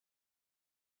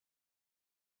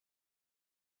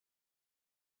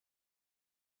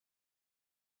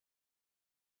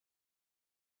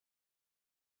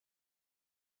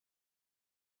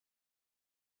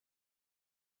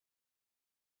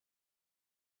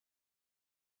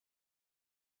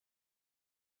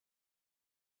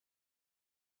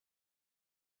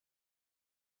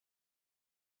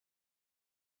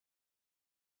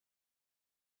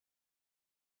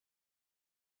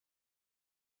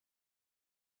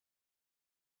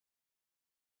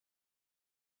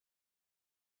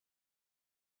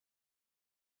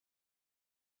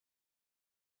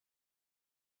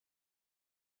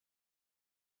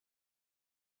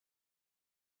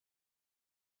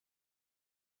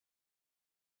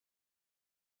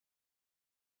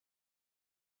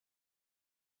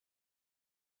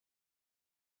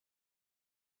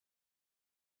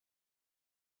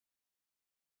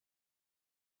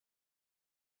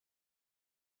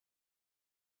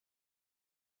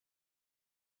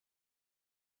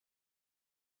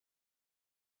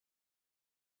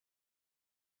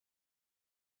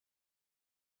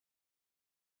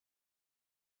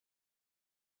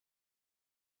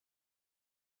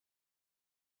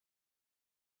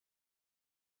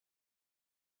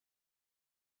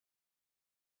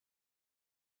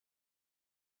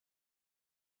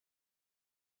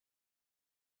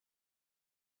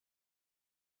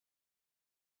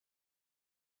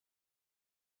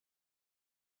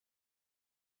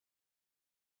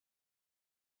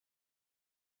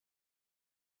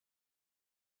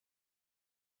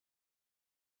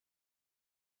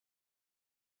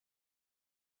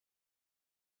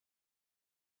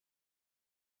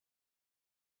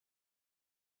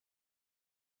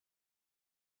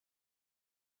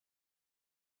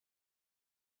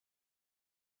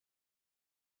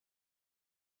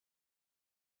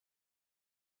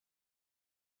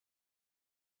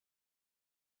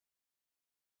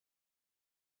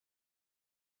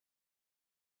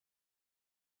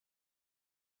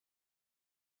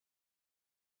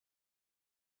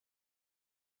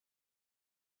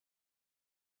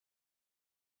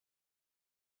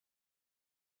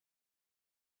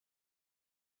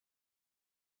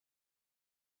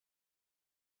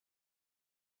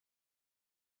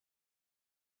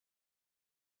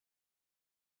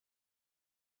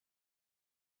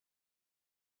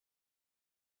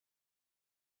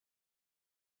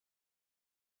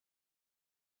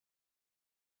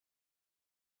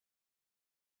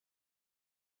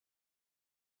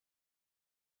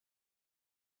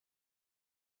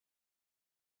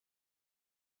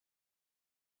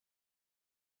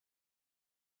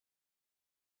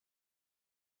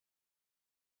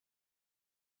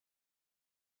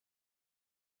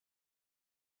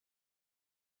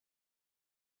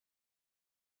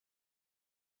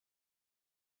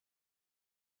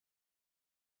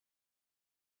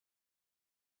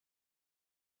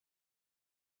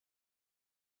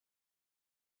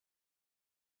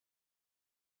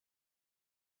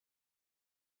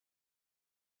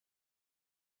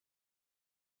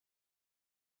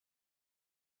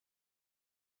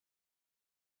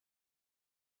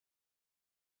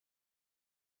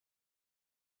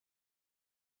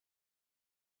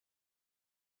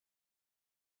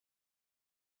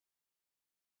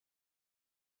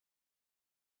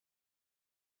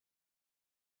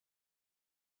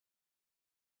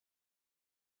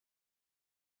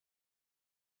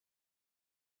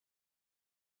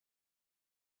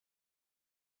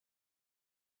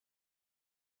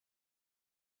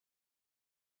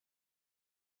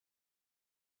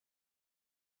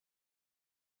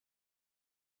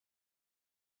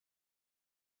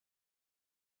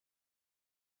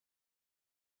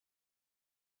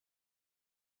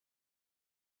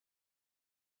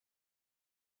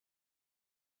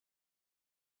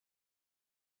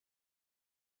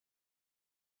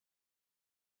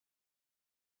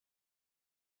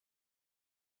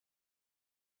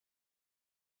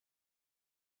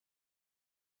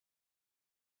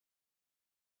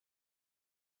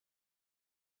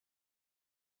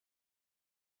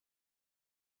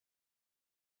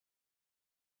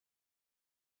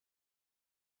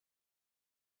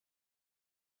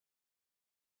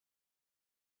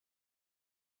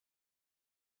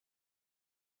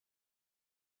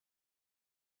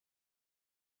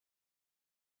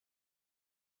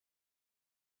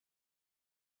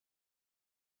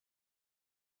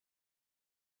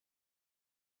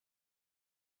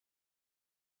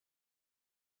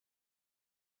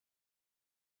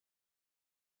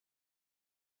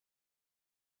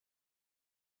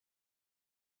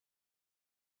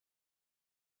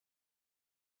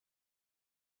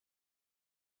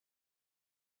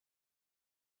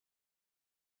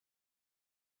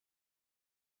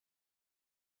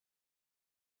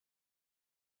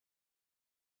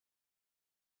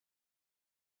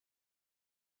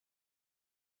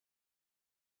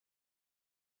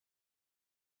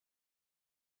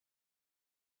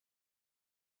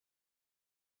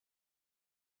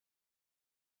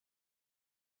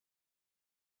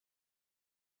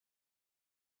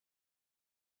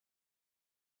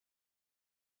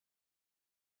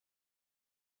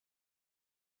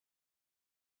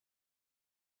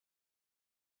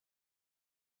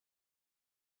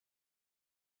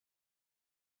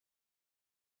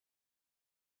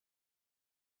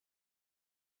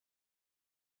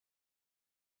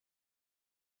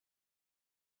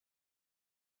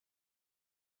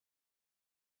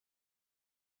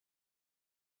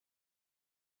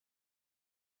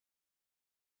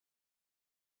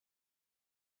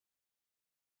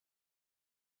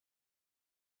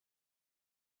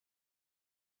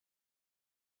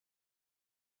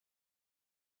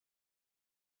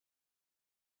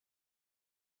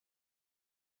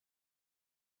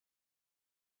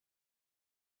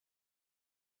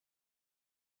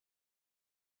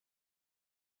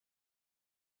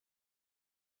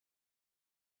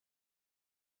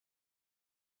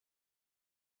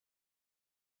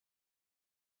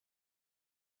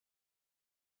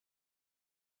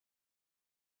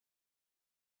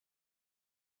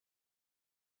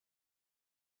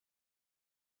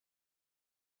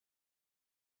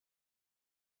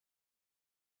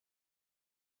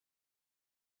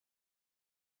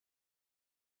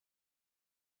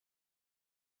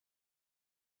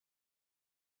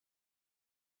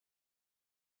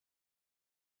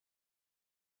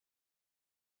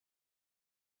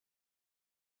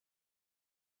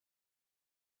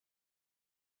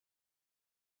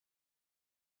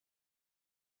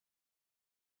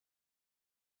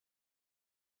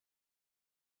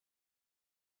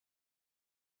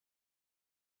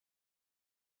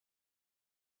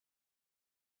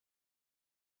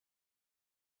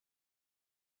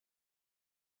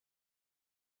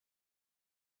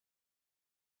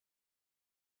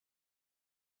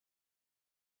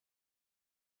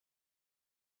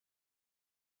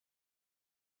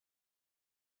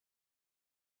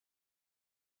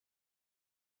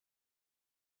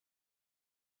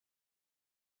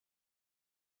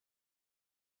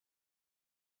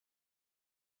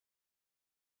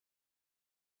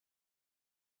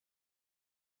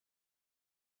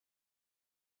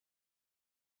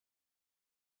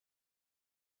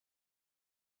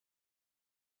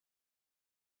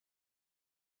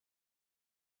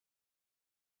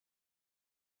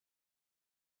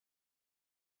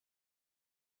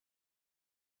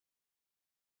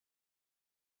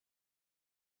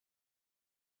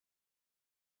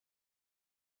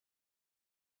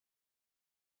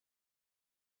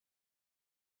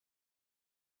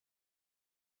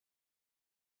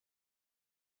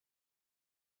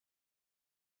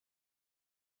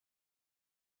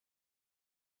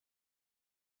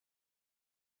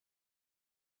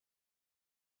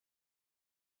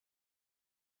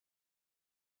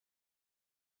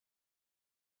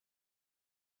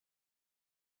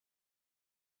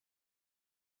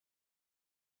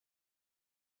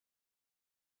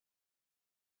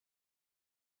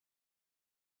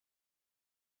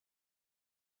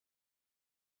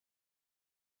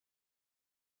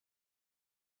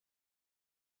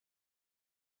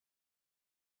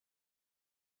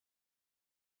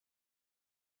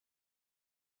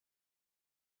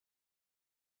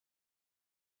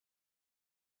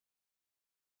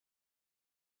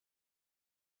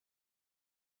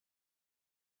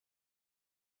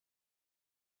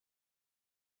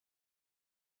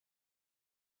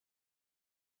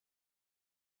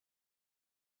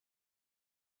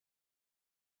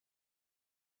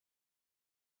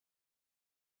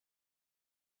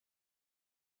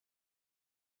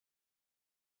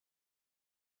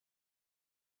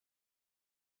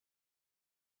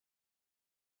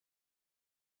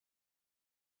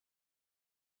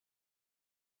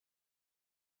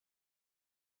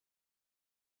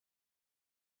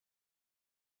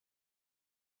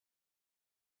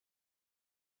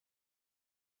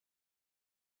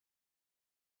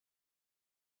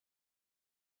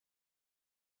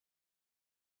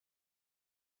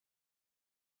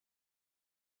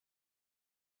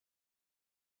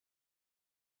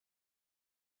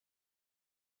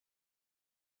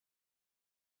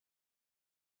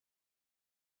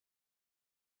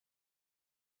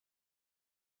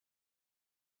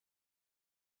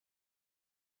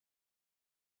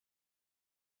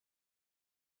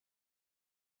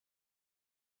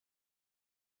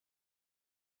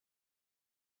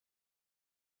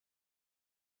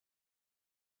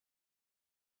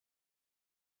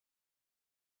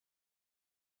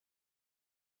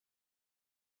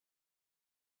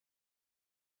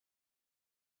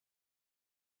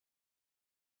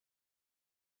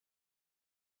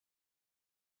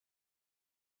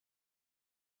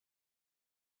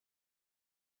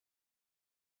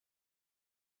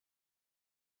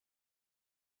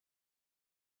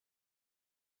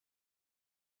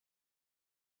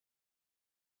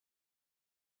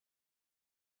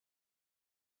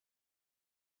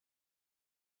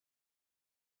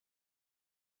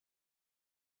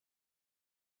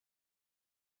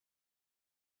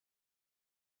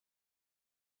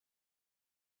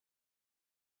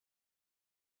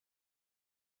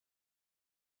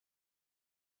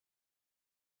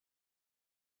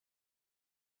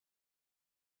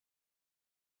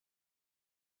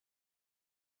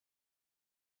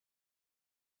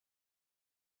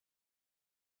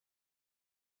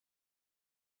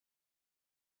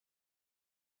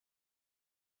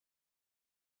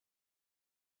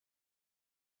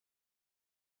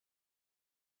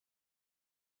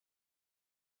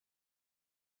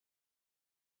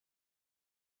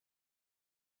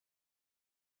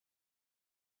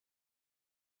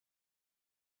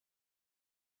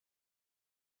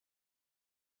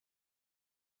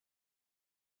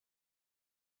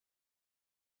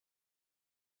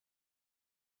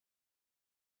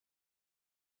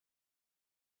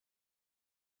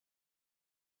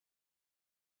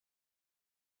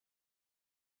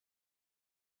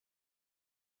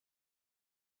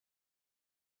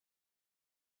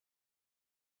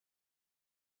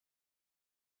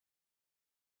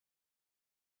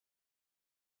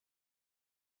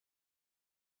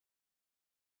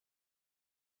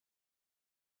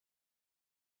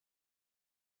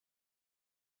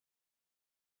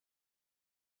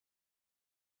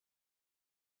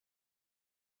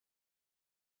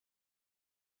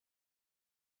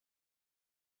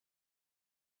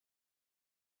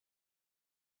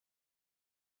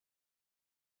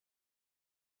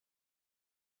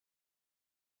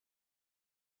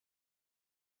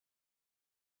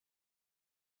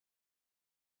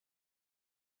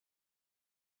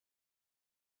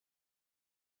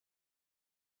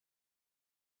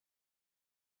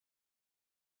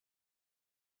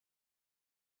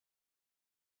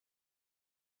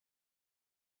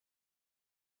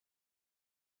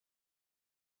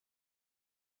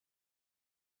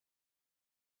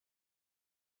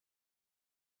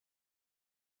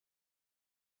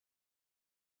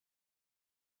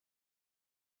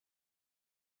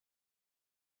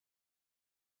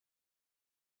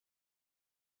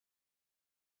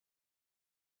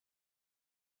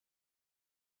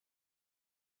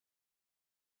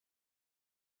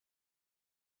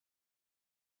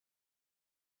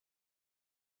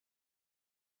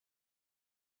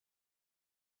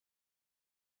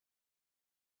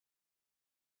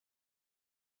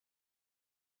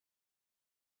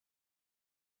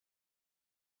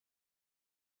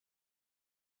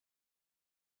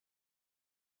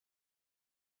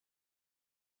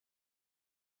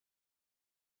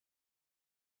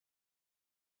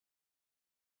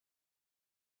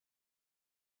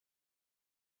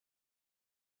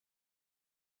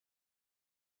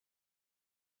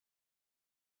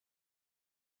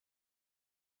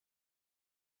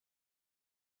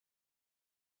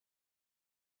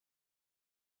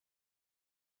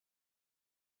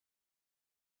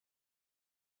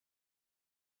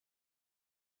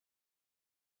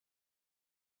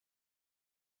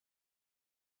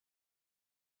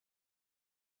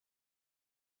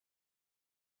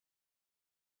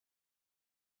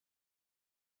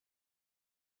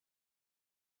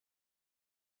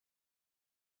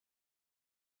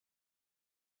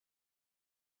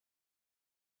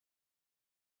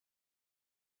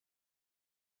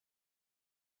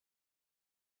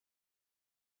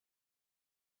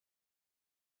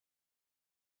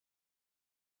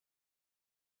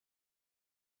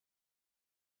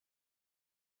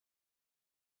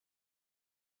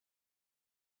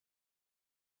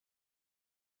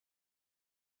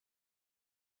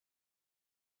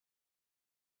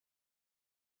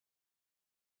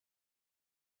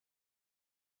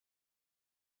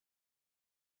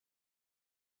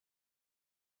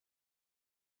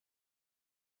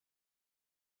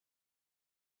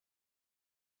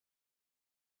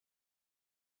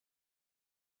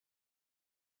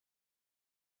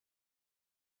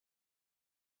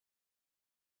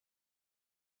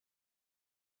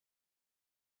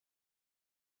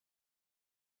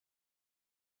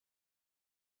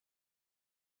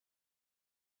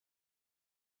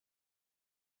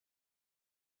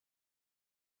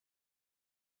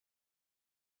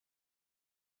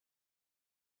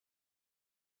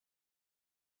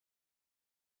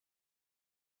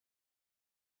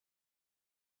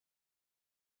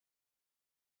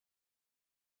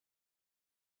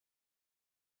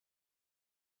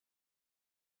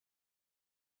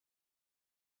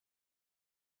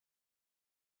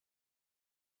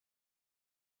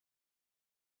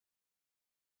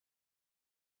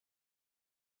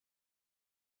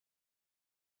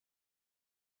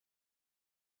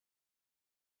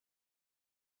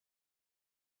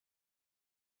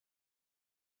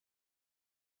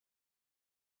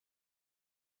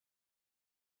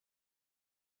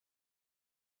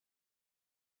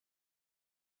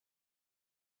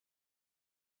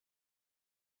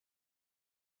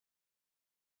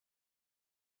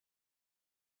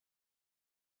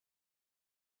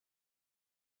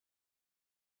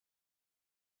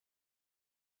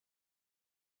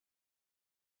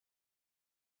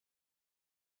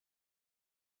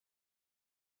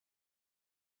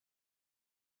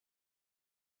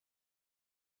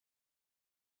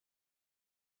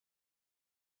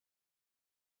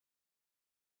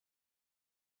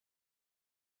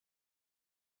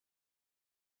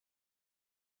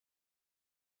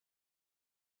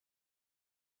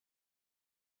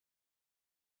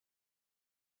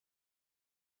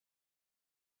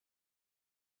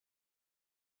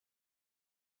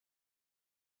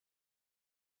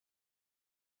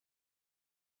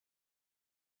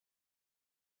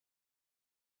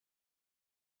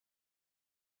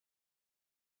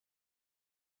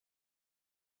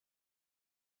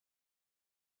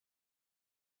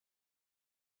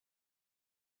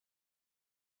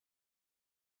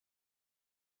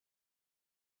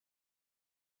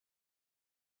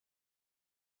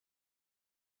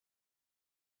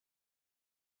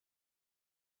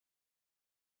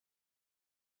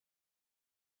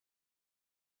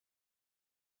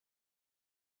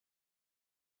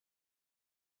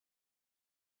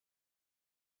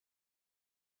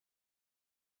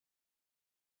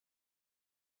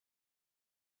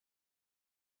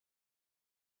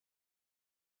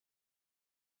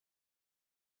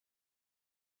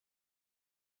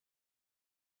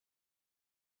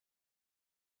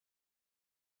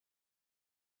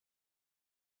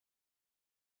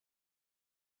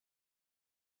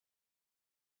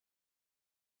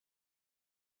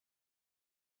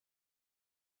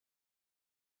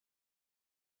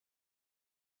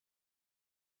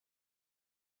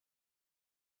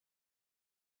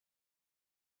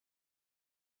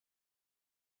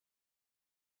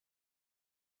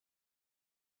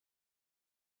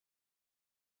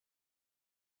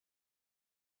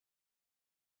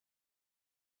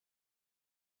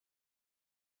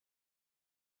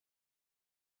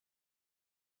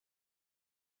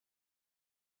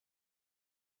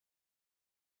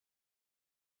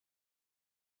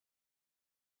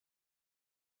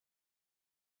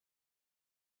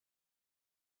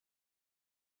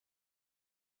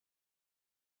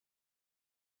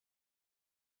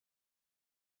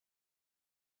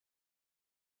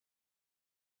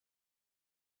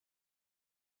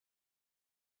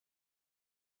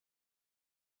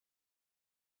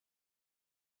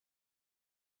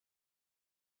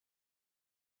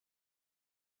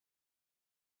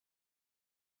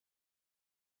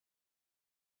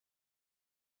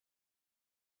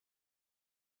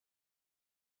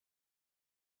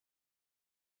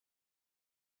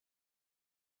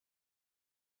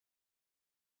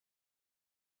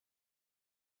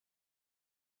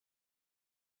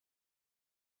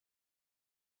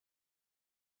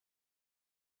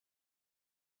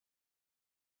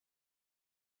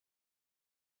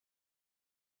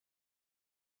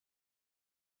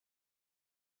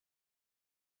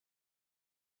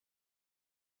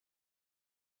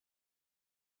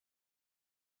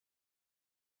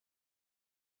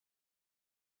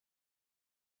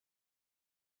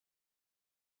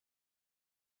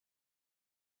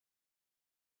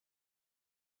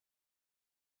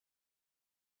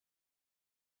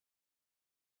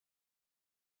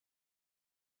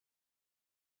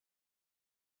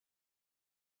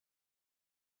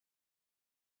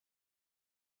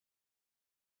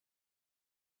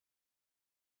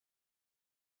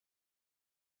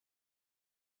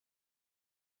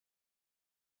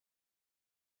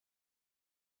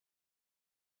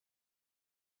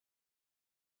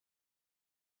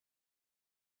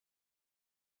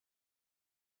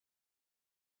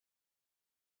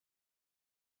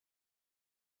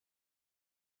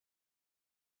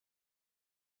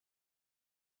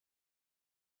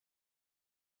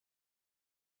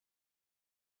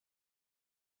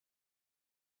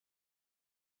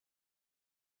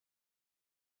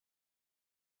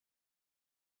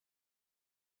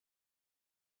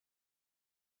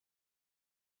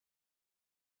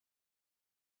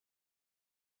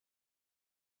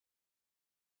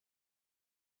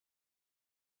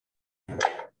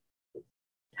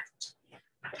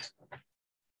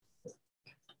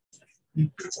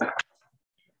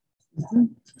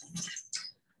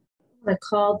I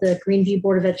call the Greeneview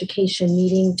Board of Education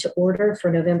meeting to order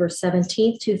for November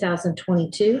 17th,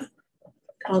 2022.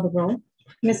 Call the roll.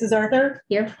 Mrs. Arthur?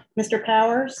 Here. Mr.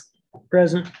 Powers?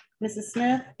 Present. Mrs.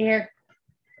 Smith? Here.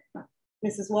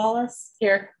 Mrs. Wallace?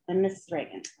 Here. And Mrs.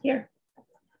 Reagan? Here.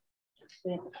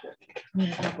 We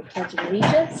have the Pledge of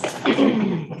Allegiance.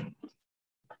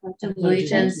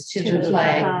 Allegiance to the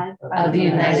flag of the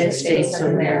United States of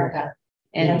America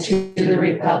and to the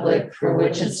republic for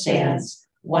which it stands,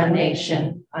 one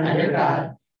nation, under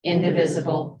God,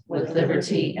 indivisible, with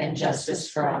liberty and justice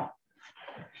for all.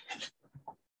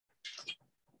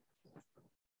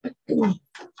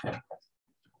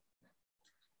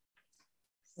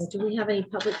 So do we have any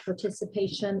public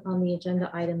participation on the agenda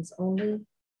items only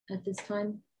at this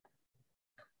time?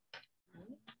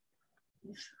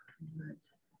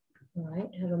 All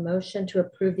right, have a motion to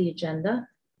approve the agenda.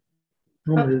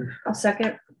 I'll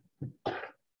second.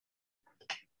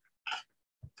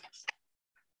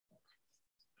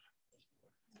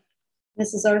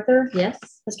 Mrs. Arthur?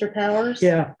 Yes. Mr. Powers?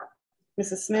 Yeah.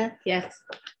 Mrs. Smith? Yes.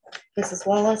 Mrs.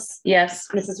 Wallace? Yes.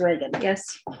 Mrs. Reagan?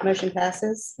 Yes. Motion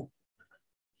passes.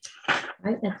 All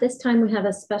right, at this time we have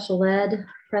a special ed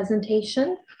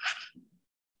presentation.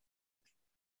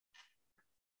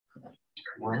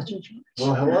 Well,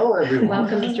 hello, everyone.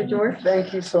 Welcome, Mr. George.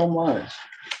 Thank you so much.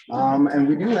 And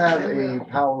we do have a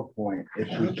PowerPoint.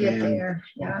 If we Get can, there.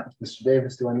 Yeah. Mr.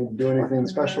 Davis, do I need to do anything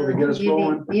special to get us You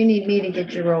rolling? need me to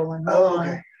get you rolling. Oh,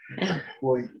 okay.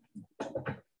 Well,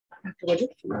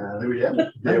 there we go.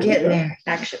 I'm getting there.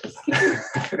 Actions. All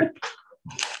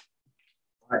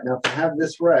right, now to have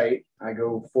this right, I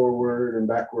go forward and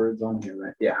backwards on here,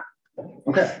 right? Yeah.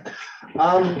 Okay.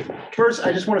 First,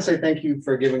 I just want to say thank you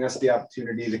for giving us the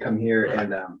opportunity to come here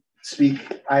and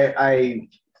speak. I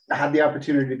had the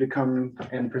opportunity to come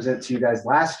and present to you guys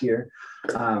last year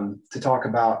to talk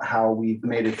about how we've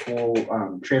made a full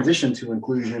transition to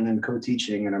inclusion and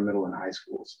co-teaching in our middle and high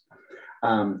schools.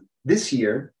 This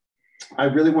year, I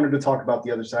really wanted to talk about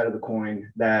the other side of the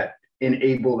coin that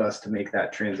enabled us to make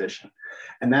that transition.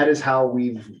 And that is how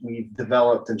we've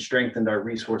developed and strengthened our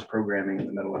resource programming in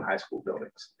the middle and high school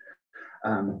buildings.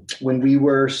 When we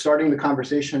were starting the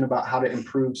conversation about how to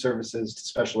improve services to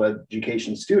special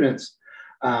education students,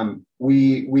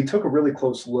 we took a really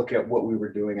close look at what we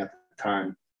were doing at the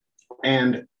time.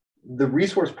 And the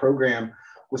resource program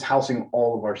was housing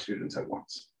all of our students at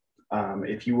once.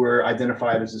 If you were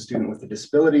identified as a student with a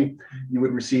disability, you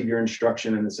would receive your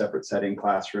instruction in a separate setting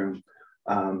classroom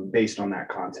based on that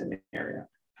content area.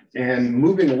 And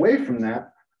moving away from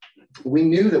that, we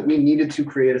knew that we needed to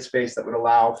create a space that would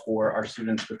allow for our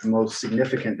students with the most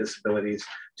significant disabilities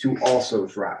to also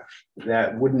thrive.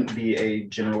 That wouldn't be a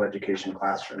general education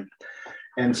classroom.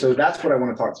 And so that's what I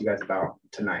want to talk to you guys about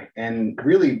tonight. And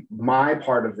really, my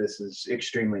part of this is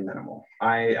extremely minimal.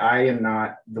 I am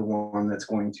not the one that's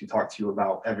going to talk to you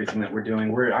about everything that we're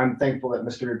doing. I'm thankful that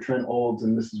Mr. Trent Olds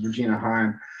and Mrs. Regina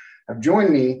Heim have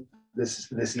joined me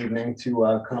this evening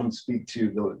to come speak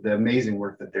to the amazing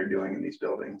work that they're doing in these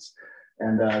buildings.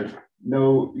 And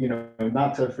no,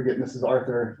 not to forget Mrs.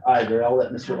 Arthur either. I'll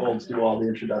let Mr. Olds do all the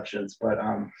introductions, but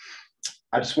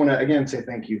I just want to again say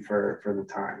thank you for the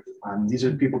time. These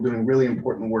are people doing really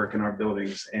important work in our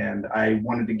buildings, and I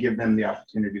wanted to give them the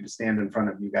opportunity to stand in front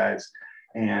of you guys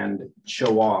and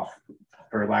show off,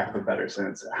 for lack of a better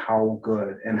sense, how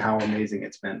good and how amazing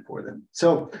it's been for them.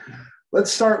 So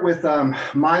let's start with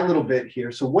my little bit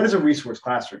here. So what is a resource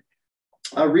classroom?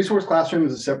 A resource classroom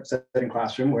is a separate setting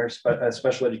classroom where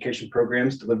special education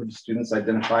programs delivered to students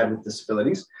identified with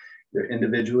disabilities, either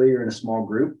individually or in a small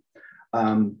group.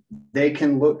 They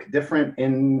can look different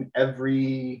in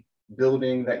every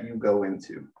building that you go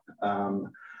into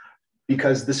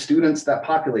because the students that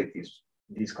populate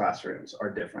these classrooms are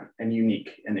different and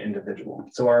unique and individual.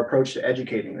 So our approach to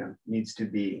educating them needs to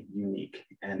be unique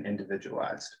and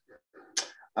individualized.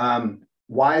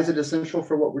 Why is it essential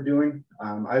for what we're doing?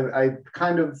 I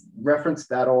kind of referenced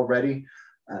that already.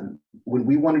 When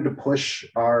we wanted to push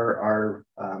our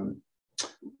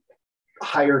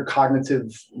higher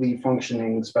cognitively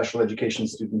functioning special education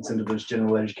students into those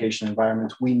general education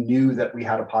environments, we knew that we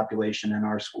had a population in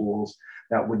our schools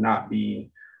that would not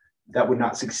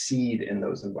succeed in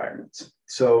those environments.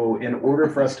 So in order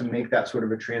for us to make that sort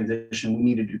of a transition, we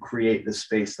needed to create the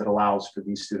space that allows for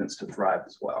these students to thrive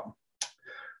as well.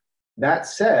 That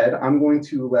said, I'm going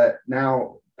to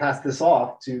now pass this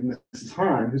off to Mrs.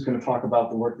 Heim, who's going to talk about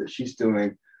the work that she's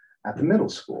doing at the middle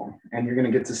school. And you're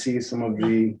going to get to see some of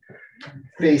the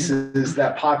faces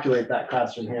that populate that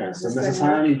classroom here. So Mrs.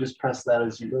 Heim, you just press that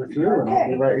as you go through, and I'll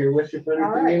be right here with you for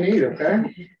anything you need,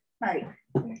 okay? Right.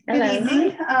 Good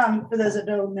evening. For those that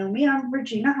don't know me, I'm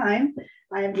Regina Heim.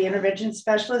 I am the intervention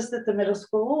specialist at the middle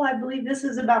school. I believe this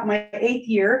is about my 8th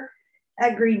year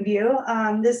at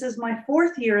Greeneview. This is my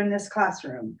 4th year in this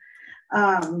classroom.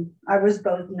 I was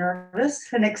both nervous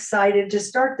and excited to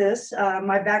start this.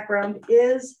 My background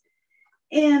is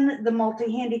in the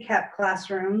multi-handicap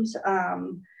classrooms.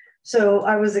 So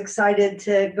I was excited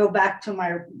to go back to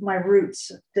my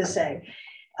roots, to say.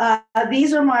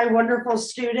 These are my wonderful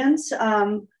students.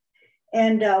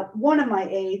 And one of my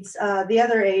aides, the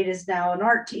other aide is now an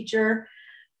art teacher,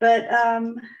 but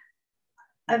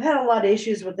I've had a lot of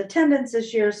issues with attendance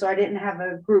this year, so I didn't have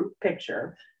a group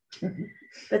picture.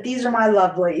 But these are my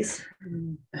lovelies.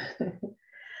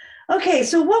 Okay,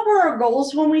 so what were our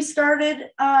goals when we started?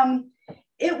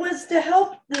 It was to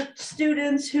help the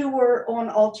students who were on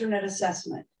alternate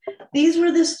assessment. These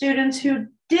were the students who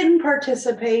didn't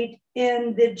participate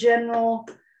in the general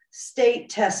state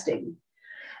testing.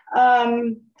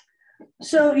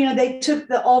 So, they took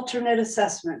the alternate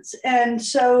assessments. And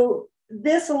so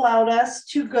this allowed us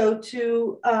to go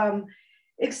to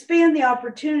expand the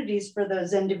opportunities for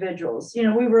those individuals.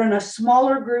 We were in a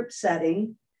smaller group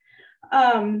setting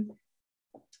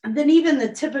than even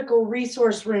the typical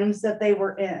resource rooms that they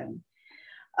were in.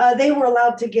 They were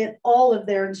allowed to get all of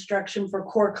their instruction for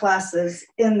core classes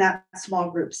in that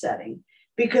small group setting,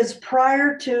 because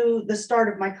prior to the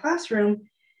start of my classroom,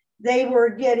 they were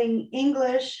getting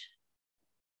English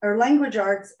or language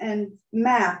arts and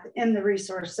math in the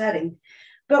resource setting.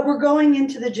 But we're going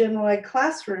into the general ed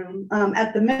classroom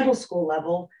at the middle school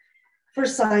level for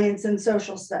science and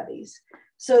social studies.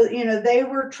 So, they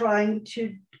were trying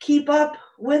to keep up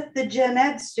with the gen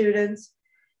ed students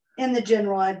in the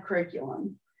general ed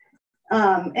curriculum.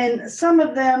 And some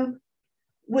of them,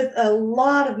 with a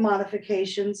lot of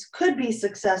modifications, could be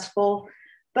successful,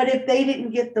 but if they didn't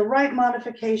get the right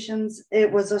modifications,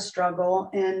 it was a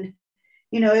struggle. And,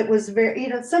 it was very,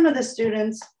 some of the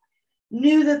students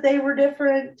knew that they were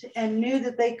different and knew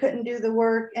that they couldn't do the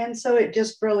work. And so it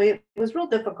was real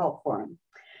difficult for them.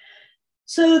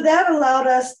 So that allowed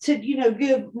us to,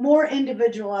 give more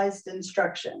individualized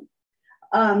instruction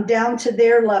down to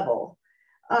their level.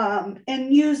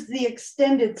 And use the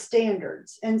extended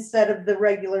standards instead of the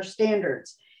regular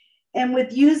standards. And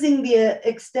with using the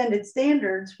extended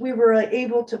standards, we were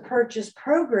able to purchase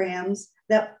programs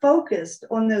that focused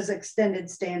on those extended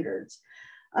standards.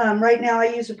 Right now, I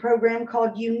use a program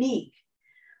called Unique,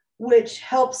 which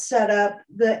helps set up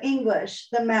the English,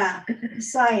 the math,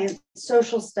 science,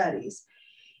 social studies.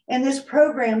 And this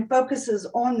program focuses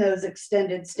on those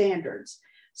extended standards.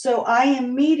 So I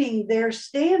am meeting their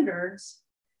standards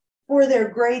for their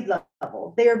grade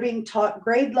level. They are being taught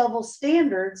grade level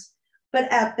standards,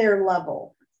 but at their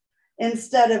level,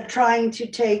 instead of trying to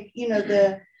take,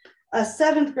 a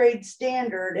 7th grade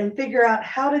standard and figure out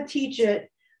how to teach it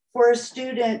for a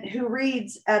student who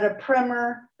reads at a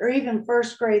primer or even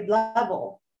 1st grade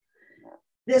level.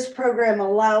 This program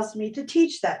allows me to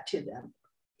teach that to them.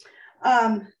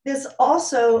 This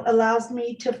also allows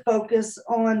me to focus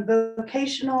on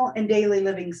vocational and daily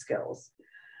living skills.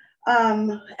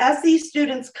 As these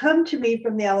students come to me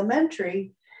from the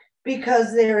elementary,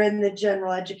 because they're in the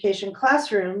general education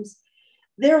classrooms,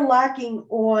 they're lacking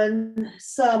on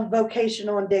some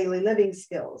vocational and daily living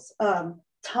skills,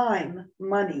 time,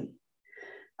 money.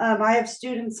 I have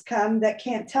students come that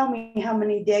can't tell me how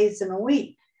many days in a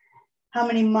week, how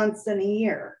many months in a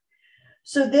year.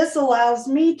 So this allows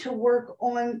me to work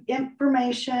on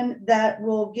information that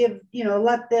will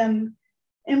let them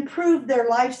improve their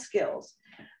life skills.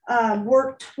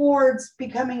 Work towards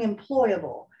becoming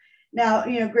employable. Now,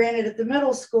 granted, at the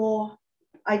middle school,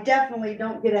 I definitely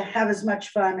don't get to have as much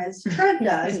fun as Trent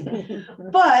does,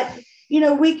 but,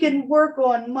 we can work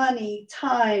on money,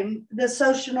 time, the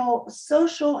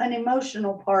social and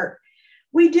emotional part.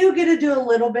 We do get to do a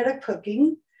little bit of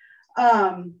cooking.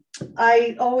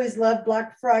 I always love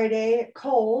Black Friday at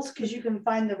Kohl's because you can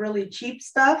find the really cheap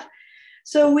stuff.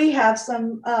 So we have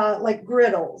some like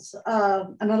griddles,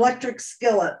 an electric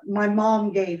skillet my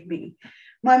mom gave me.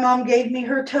 My mom gave me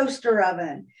her toaster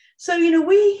oven. So,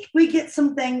 we get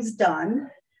some things done.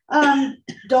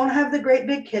 Don't have the great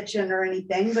big kitchen or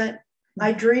anything, but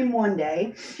I dream one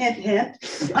day, hint, hint.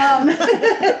 I'm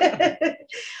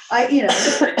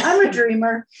a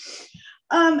dreamer.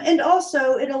 And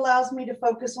also it allows me to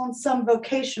focus on some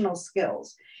vocational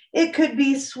skills. It could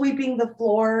be sweeping the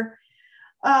floor,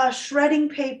 shredding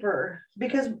paper,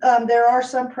 because there are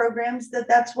some programs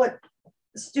that's what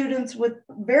students with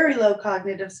very low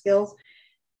cognitive skills,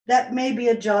 that may be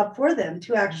a job for them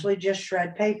to actually just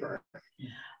shred paper.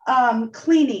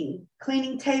 Cleaning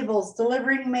tables,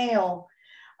 delivering mail.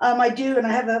 I do, and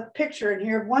I have a picture in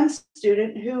here of one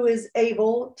student who is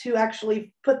able to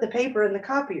actually put the paper in the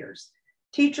copiers.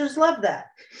 Teachers love that.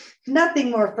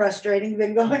 Nothing more frustrating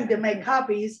than going to make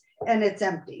copies and it's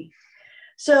empty.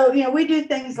 So, we do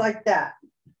things like that.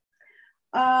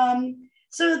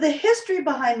 So the history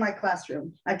behind my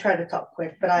classroom, I try to talk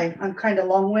quick, but I'm kind of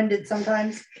long-winded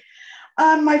sometimes.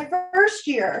 My first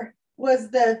year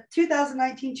was the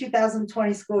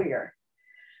 2019-2020 school year.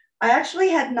 I actually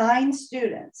had 9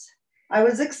 students. I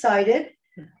was excited.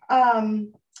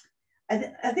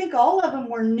 I think all of them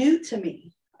were new to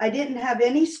me. I didn't have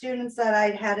any students that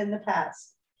I'd had in the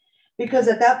past, because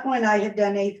at that point I had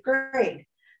done 8th grade.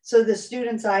 So the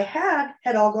students I had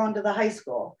all gone to the high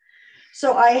school.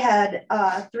 So I had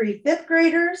 3 5th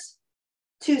graders,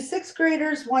 2 6th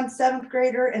graders, 1 7th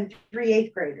grader, and 3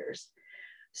 8th graders.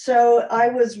 So I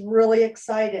was really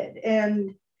excited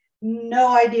and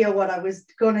no idea what I was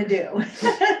going to do.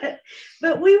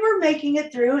 But we were making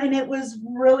it through and it was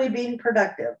really being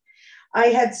productive. I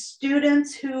had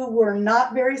students who were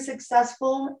not very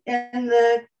successful in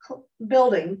the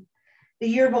building the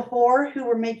year before who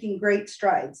were making great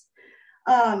strides.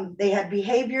 They had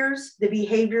behaviors. The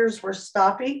behaviors were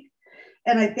stopping.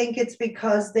 And I think it's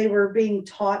because they were being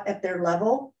taught at their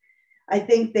level. I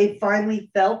think they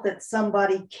finally felt that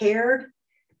somebody cared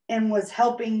and was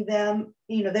helping them.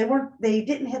 They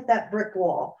didn't hit that brick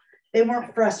wall. They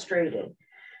weren't frustrated.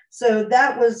 So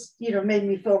that was, made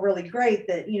me feel really great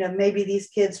that, maybe these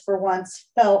kids for once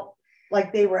felt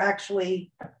like they were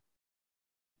actually,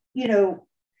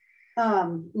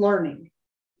 learning.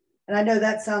 And I know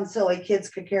that sounds silly, kids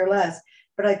could care less,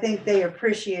 but I think they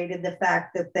appreciated the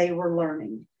fact that they were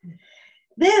learning.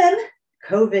 Then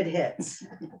COVID hits.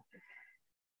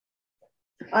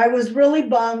 I was really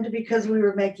bummed because we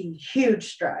were making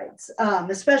huge strides,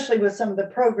 especially with some of the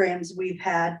programs we've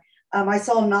had. I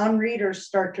saw non-readers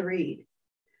start to read.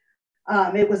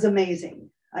 It was amazing.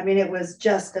 I mean, it was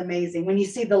just amazing. When you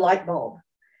see the light bulb,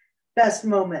 best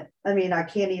moment. I mean, I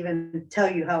can't even tell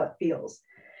you how it feels.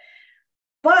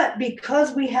 But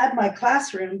because we had my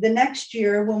classroom, the next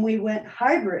year when we went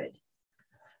hybrid,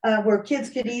 where kids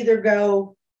could either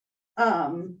go,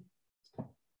 I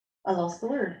lost the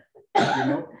word,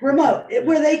 remote,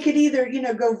 where they could either,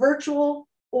 go virtual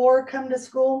or come to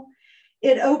school,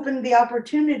 it opened the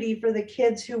opportunity for the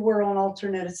kids who were on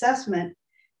alternate assessment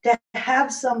to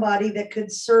have somebody that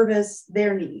could service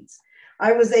their needs.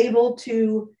 I was able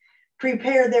to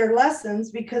prepare their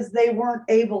lessons because they weren't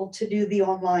able to do the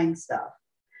online stuff.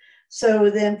 So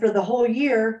then for the whole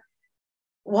year,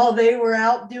 while they were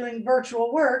out doing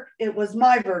virtual work, it was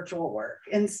my virtual work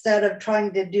instead of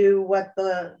trying to do what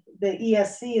the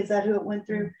ESC, is that who it went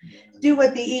through? Do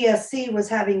what the ESC was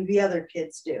having the other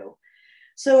kids do.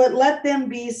 So it let them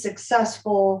be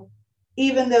successful,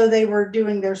 even though they were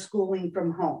doing their schooling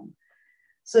from home.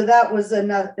 So that was a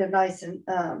nice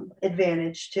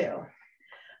advantage too.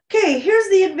 Okay, here's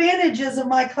the advantages of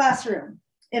my classroom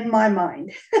in my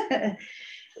mind.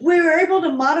 We were able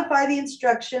to modify the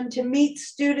instruction to meet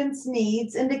students'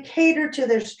 needs and to cater to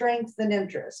their strengths and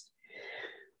interests.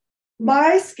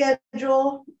 My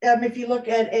schedule, if you look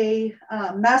at a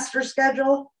master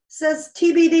schedule, says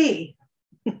TBD.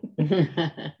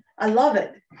 I love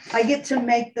it. I get to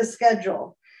make the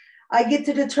schedule. I get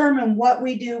to determine what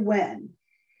we do when,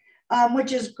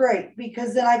 which is great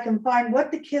because then I can find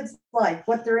what the kids like,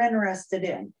 what they're interested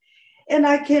in, and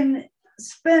I can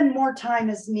spend more time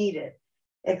as needed.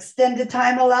 Extended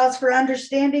time allows for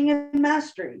understanding and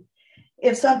mastery.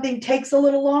 If something takes a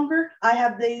little longer, I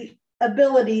have the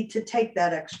ability to take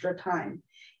that extra time.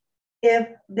 If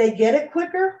they get it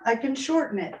quicker, I can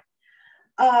shorten it.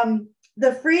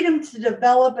 The freedom to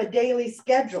develop a daily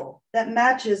schedule that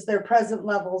matches their present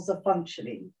levels of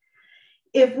functioning.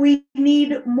 If we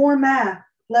need more math,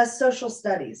 less social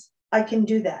studies, I can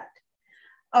do that.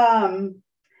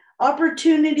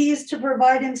 Opportunities to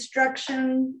provide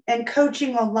instruction and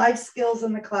coaching on life skills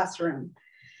in the classroom.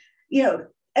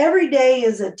 Every day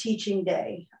is a teaching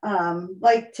day.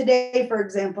 Like today, for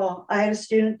example, I had a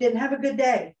student didn't have a good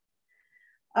day,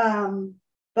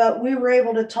 but we were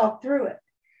able to talk through it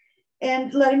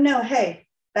and let him know, hey,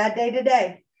 bad day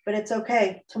today, but it's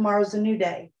okay. Tomorrow's a new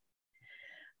day.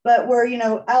 But where,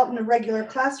 out in a regular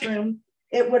classroom,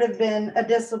 it would have been a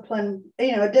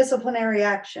disciplinary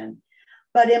action.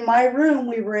 But in my room,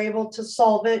 we were able to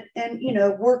solve it and,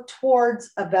 work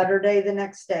towards a better day the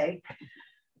next day.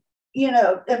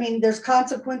 There's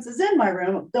consequences in my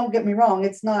room. Don't get me wrong.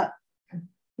 It's not,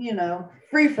 you know,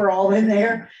 free for all in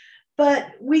there,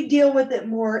 but we deal with it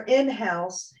more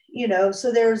in-house, you know,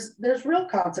 so there's real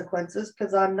consequences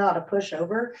because I'm not a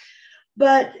pushover,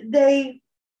 but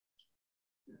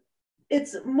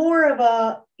it's more of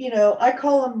a, you know, I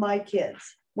call them my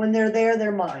kids. When they're there,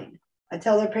 they're mine. I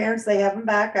tell their parents they have them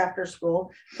back after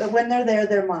school, but when they're there,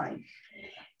 they're mine.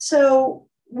 So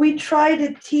we try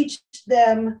to teach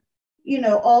them, you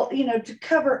know, to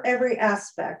cover every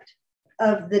aspect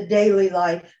of the daily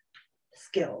life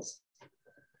skills.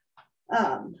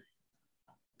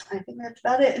 I think that's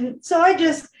about it. And so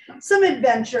some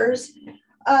adventures.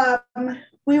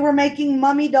 We were making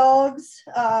mummy dogs.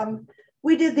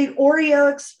 We did the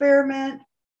Oreo experiment,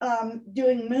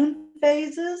 doing moon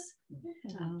phases.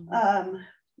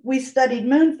 We studied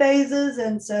moon phases,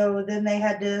 and so then they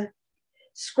had to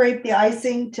scrape the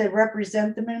icing to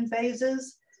represent the moon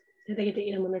phases. Did they get to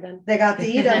eat them when they're done? They got to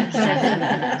eat them.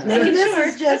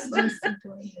 This is just,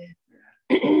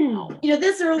 you know,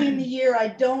 this early in the year, I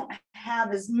don't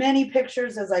have as many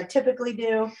pictures as I typically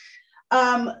do.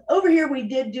 Over here, we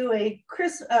did do a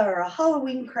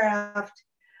Halloween craft.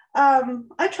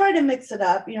 I try to mix it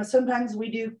up. You know, sometimes we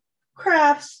do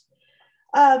crafts,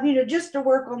 you know, just to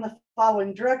work on the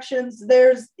following directions.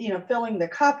 There's, you know, filling the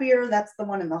copier. That's the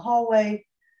one in the hallway.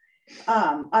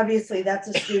 Obviously, that's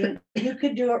a student. You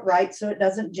could do it right so it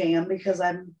doesn't jam, because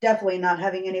I'm definitely not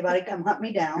having anybody come hunt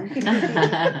me down.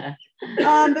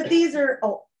 But these are,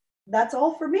 that's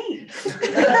all for me.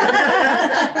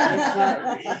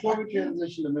 Before we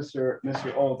transition to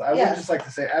Mr. Old, I would just like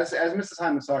to say, as Mrs.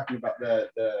 Heim was talking about the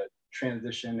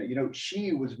transition, you know,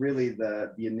 she was really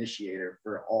the initiator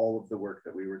for all of the work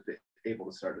that we were able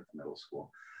to start at the middle school.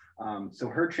 So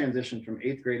her transition from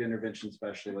 8th grade intervention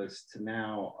specialist to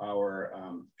now our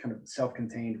kind of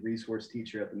self-contained resource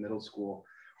teacher at the middle school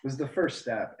was the first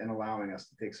step in allowing us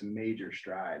to take some major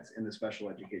strides in the special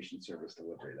education service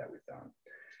delivery that we've done.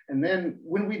 And then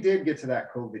when we did get to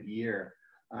that COVID year,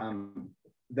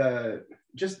 the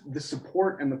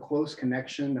support and the close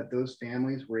connection that those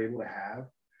families were able to have,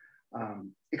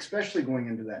 especially going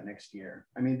into that next year.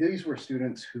 I mean, these were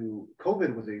students who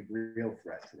COVID was a real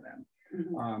threat to them.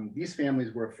 These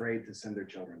families were afraid to send their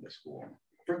children to school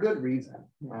for good reason.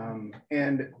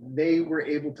 And they were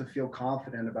able to feel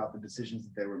confident about the decisions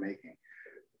that they were making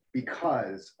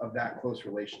because of that close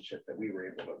relationship that we were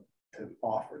able to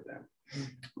offer them.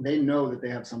 They know that they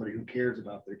have somebody who cares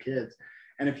about their kids.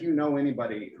 And if you know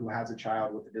anybody who has a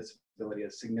child with a disability, a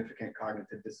significant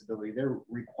cognitive disability, there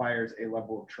requires a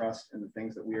level of trust in the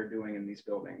things that we are doing in these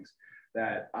buildings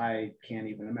that I can't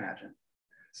even imagine.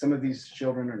 Some of these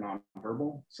children are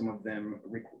nonverbal, some of them,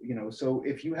 you know, so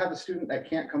if you have a student that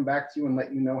can't come back to you and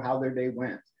let you know how their day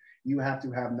went, you have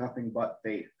to have nothing but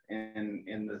faith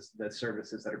in the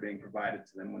services that are being provided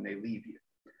to them when they leave you.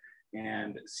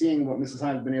 And seeing what Mrs.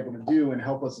 Heim has been able to do and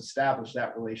help us establish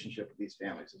that relationship with these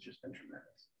families has just been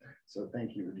tremendous. So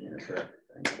thank you, Regina, for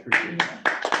everything. Appreciate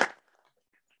that.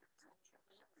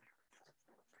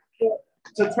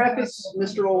 To preface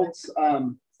Mr. Old's,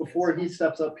 before he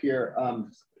steps up here,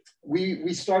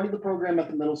 we started the program at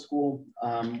the middle school.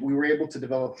 We were able to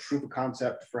develop a proof of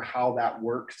concept for how that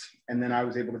worked. And then I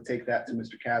was able to take that to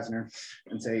Mr. Kasner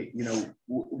and say, you know,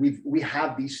 we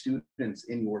have these students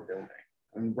in your building.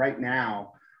 And right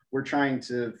now, we're trying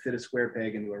to fit a square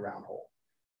peg into a round hole.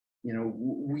 You know,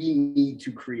 we need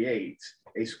to create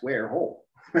a square hole.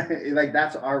 Like,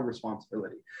 that's our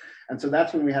responsibility. And so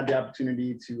that's when we had the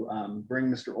opportunity to bring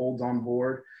Mr. Olds on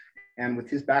board. And with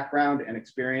his background and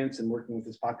experience and working with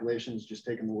his populations, just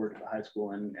taken the work to the high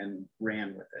school and ran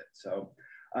with it. So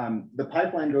the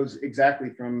pipeline goes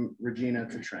exactly from Regina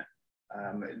to Trent.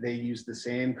 They use the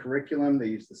same curriculum, they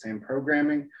use the same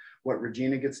programming. What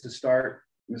Regina gets to start,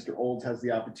 Mr. Olds has the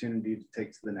opportunity to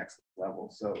take to the next level.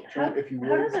 So Trent, if you would.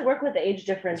 How does it work with the age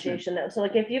differentiation though? So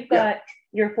like if you've got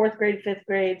your 4th grade, 5th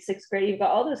grade, 6th grade, you've got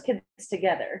all those kids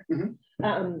together.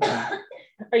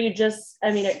 Are you just,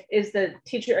 I mean, is the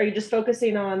teacher, are you just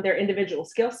focusing on their individual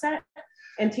skill set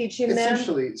and teaching them?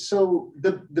 Essentially, so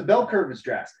the bell curve is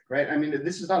drastic, right? I mean,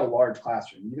 this is not a large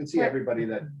classroom. You can see everybody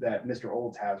that Mr.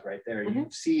 Olds has right there. You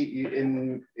see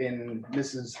in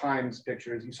Mrs. Heim's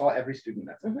pictures, you saw every student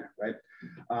that's in there, right?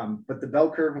 But the bell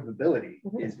curve of ability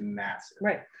is massive.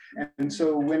 Right. And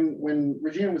so when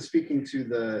Regina was speaking to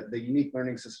the unique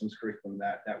learning systems curriculum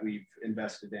that we've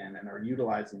invested in and are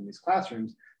utilizing in these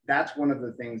classrooms, that's one of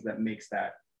the things that makes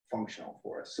that functional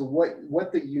for us. So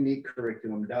what the unique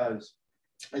curriculum does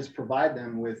is provide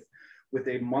them with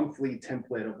a monthly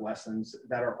template of lessons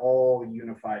that are all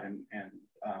unified and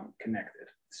connected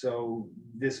So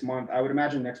this month, I would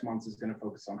imagine next month is going to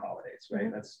focus on holidays,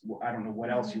 right? That's, I don't know what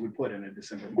else you would put in a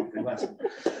December monthly lesson.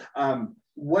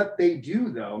 What they do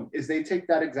though, is they take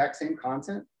that exact same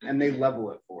content and they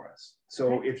level it for us.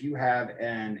 So if you have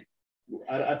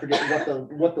I forget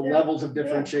what the levels of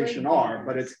differentiation are,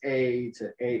 but it's A to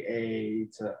AA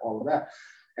to all of that.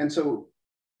 And so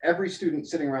every student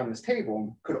sitting around this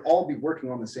table could all be working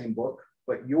on the same book,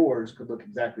 but yours could look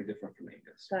exactly different from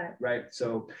Inga's, right?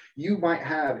 So you might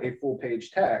have a full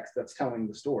page text that's telling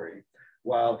the story,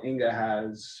 while Inga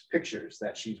has pictures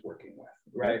that she's working with,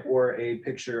 right? Or a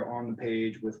picture on the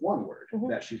page with one word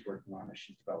that she's working on as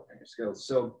she's developing her skills.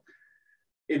 So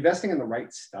investing in the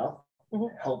right stuff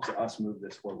helps us move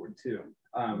this forward too.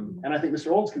 And I think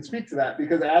Mr. Olds can speak to that,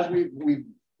 because as we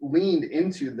leaned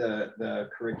into the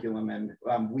curriculum, and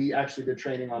we actually did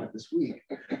training on it this week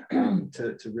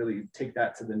to really take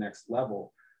that to the next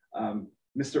level.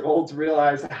 Mr. Olds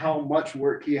realized how much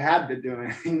work he had been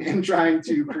doing in trying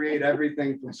to create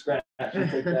everything from scratch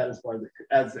and take that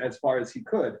as far as he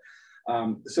could.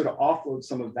 So to offload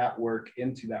some of that work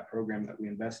into that program that we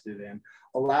invested in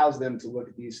allows them to look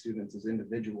at these students as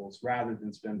individuals rather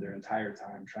than spend their entire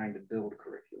time trying to build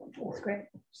curriculum for them. Great.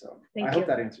 So I hope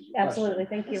that answers your Absolutely.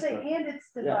 question. Thank you. And it's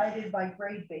divided by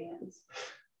grade bands.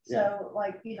 So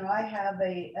like, you know, I have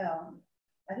I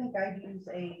think I use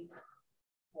a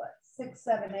 6,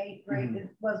 7, 8 grade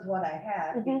was what I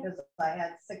had because I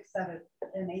had 6, 7,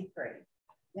 and 8th grade.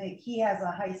 Like he has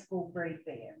a high school grade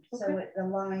band, so it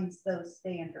aligns those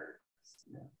standards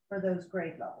for those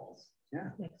grade levels. Yeah,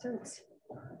 makes sense.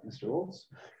 Mr. Olds,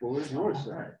 floor is yours,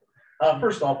 sir.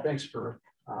 First off, thanks for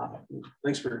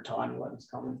your time, letting us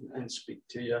come and speak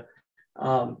to you.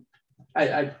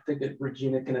 I think that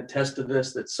Regina can attest to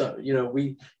this. That you know,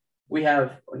 we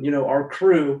have, you know, our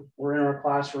crew. We're in our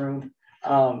classroom.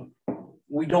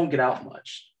 We don't get out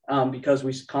much because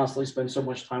we constantly spend so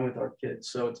much time with our kids.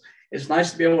 So it's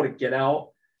nice to be able to get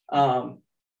out,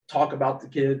 talk about the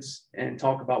kids and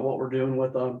talk about what we're doing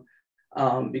with them,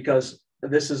 because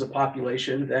this is a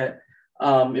population that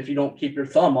if you don't keep your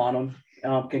thumb on them,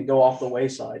 can go off the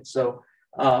wayside. So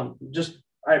I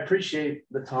appreciate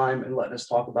the time and letting us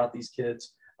talk about these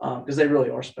kids because they really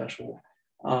are special.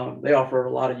 They offer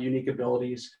a lot of unique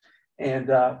abilities and,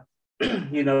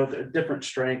 you know, different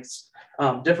strengths,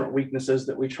 different weaknesses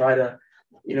that we try to,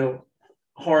 you know,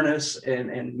 harness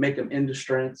and make them into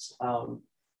strengths.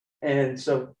 And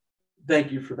so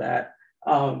thank you for that.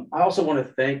 I also want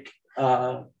to thank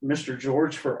Mr.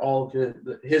 George for all of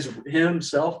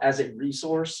himself as a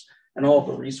resource and all of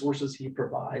the resources he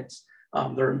provides.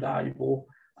 They're invaluable.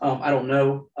 I don't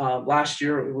know, last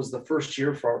year, it was the first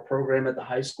year for our program at the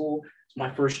high school. It's my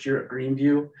first year at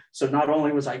Greeneview. So not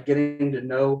only was I getting to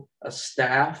know a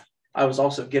staff, I was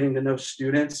also getting to know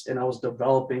students, and I was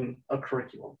developing a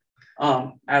curriculum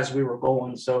as we were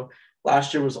going. So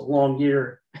last year was a long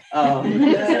year.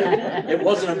 It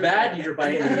wasn't a bad year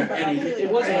by any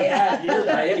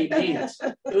means.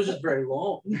 It was just very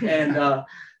long. And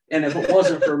if it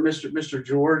wasn't for Mr.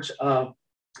 George,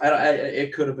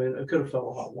 it could have felt a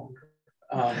lot longer.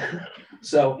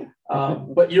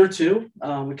 But year two,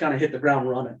 we kind of hit the ground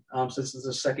running since it's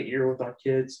the second year with our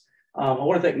kids. I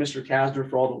want to thank Mr. Kasner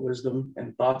for all the wisdom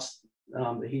and thoughts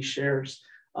that he shares,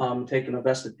 taking a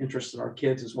vested interest in our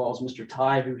kids, as well as Mr.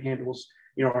 Ty, who handles,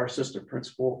 you know, our assistant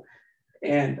principal.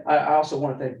 And I also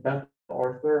want to thank Beth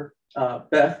Arthur.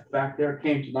 Beth back there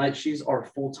came tonight. She's our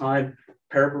full-time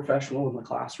paraprofessional in the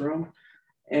classroom,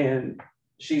 and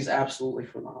she's absolutely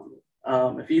phenomenal.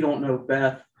 If you don't know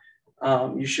Beth,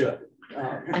 you should.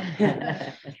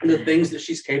 The things that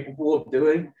she's capable of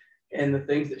doing and the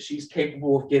things that she's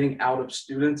capable of getting out of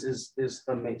students is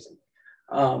amazing.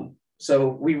 So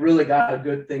we really got a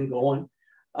good thing going.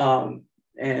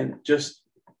 And just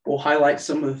we'll highlight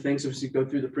some of the things as we go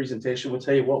through the presentation. We'll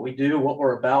tell you what we do, what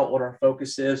we're about, what our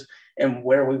focus is, and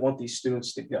where we want these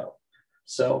students to go.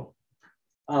 So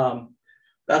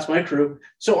that's my crew.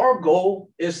 So our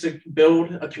goal is to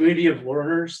build a community of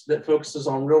learners that focuses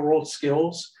on real world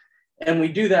skills. And we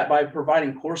do that by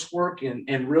providing coursework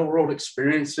and real world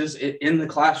experiences in the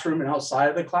classroom and outside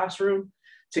of the classroom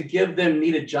to give them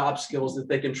needed job skills that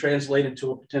they can translate into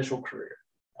a potential career.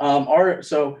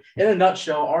 So in a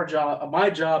nutshell, my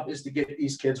job is to get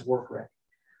these kids work ready.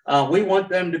 We want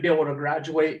them to be able to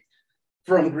graduate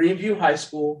from Greeneview High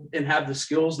School and have the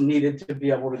skills needed to be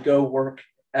able to go work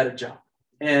at a job.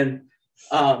 And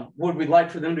would we like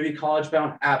for them to be college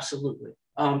bound? Absolutely.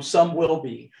 Some will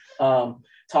be.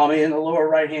 Tommy in the lower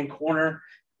right-hand corner,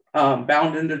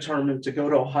 bound and determined to go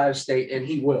to Ohio State, and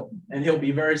he will, and he'll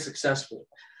be very successful.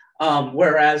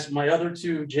 Whereas my other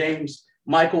two, James,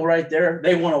 Michael right there,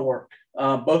 they want to work.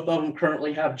 Both of them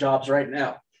currently have jobs right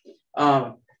now.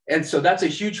 And so that's a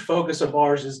huge focus of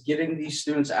ours, is getting these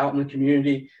students out in the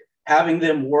community, having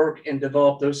them work and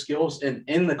develop those skills. And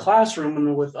in the classroom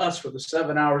and with us for the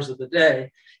 7 hours of the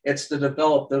day, it's to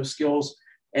develop those skills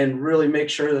and really make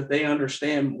sure that they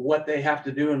understand what they have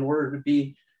to do in order to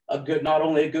be a good, not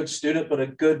only a good student, but a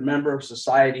good member of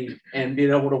society, and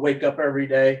being able to wake up every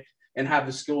day and have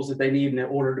the skills that they need in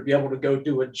order to be able to go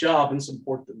do a job and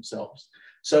support themselves.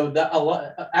 So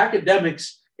that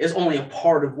academics is only a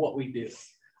part of what we do.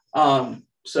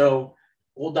 So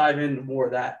we'll dive into more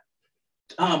of that.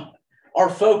 Our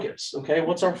focus, okay,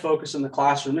 what's our focus in the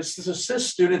classroom? It's to assist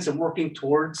students in working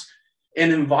towards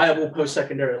an inviolable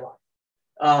post-secondary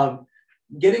life.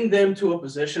 Getting them to a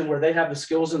position where they have the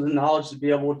skills and the knowledge to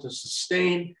be able to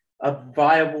sustain a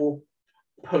viable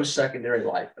post-secondary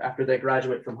life after they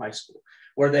graduate from high school,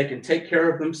 where they can take care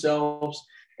of themselves,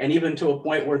 and even to a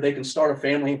point where they can start a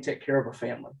family and take care of a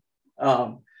family.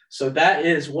 So that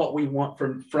is what we want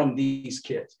from these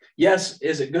kids. Yes,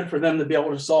 is it good for them to be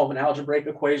able to solve an algebraic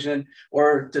equation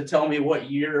or to tell me what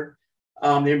year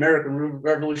the American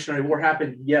Revolutionary War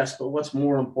happened? Yes, but what's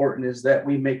more important is that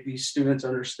we make these students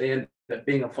understand that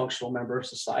being a functional member of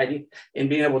society and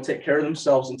being able to take care of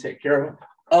themselves and take care of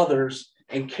others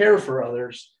and care for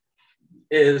others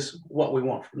is what we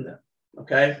want from them.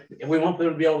 Okay, and we want them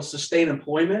to be able to sustain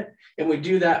employment, and we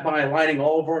do that by aligning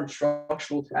all of our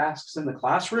instructional tasks in the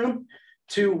classroom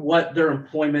to what their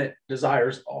employment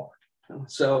desires are.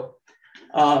 So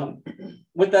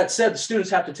with that said, the students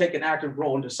have to take an active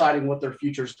role in deciding what their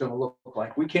future is going to look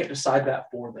like. We can't decide that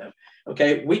for them.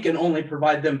 Okay, we can only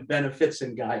provide them benefits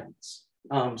and guidance.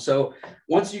 So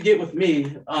once you get with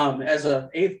me as an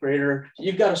 8th grader,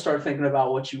 you've got to start thinking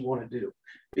about what you want to do,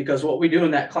 because what we do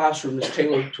in that classroom is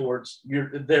tailored towards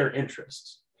their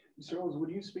interests. Mr. Rose, would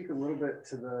you speak a little bit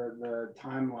to the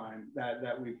timeline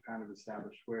that we've kind of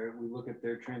established, where we look at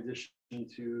their transition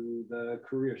to the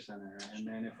career center, and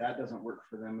then if that doesn't work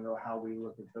for them, how we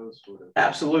look at those sort of things?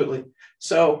 Absolutely.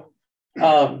 So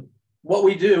what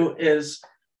we do is,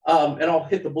 and I'll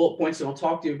hit the bullet points and I'll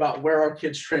talk to you about where our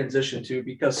kids transition to,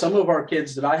 because some of our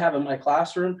kids that I have in my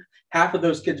classroom, half of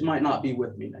those kids might not be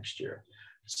with me next year.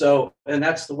 So, and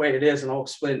that's the way it is. And I'll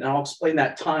explain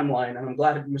that timeline. And I'm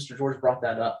glad Mr. George brought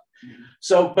that up. Mm-hmm.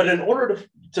 So, but in order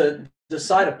to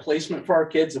decide a placement for our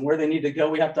kids and where they need to go,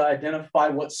 we have to identify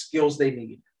what skills they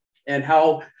need and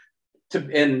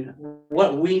and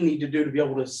what we need to do to be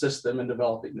able to assist them in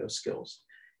developing those skills.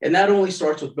 And that only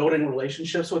starts with building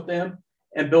relationships with them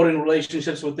and building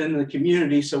relationships within the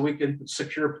community so we can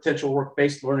secure potential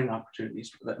work-based learning opportunities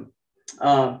for them.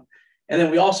 And then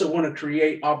we also want to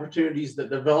create opportunities that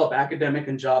develop academic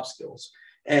and job skills.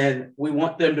 And we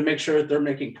want them to make sure that they're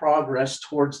making progress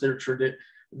towards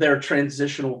their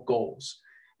transitional goals.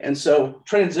 And so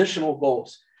transitional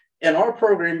goals. In our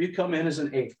program, you come in as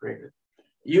an 8th grader.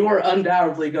 You are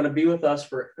undoubtedly going to be with us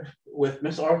with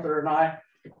Miss Arthur and I,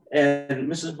 and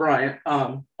Mrs. Bryant.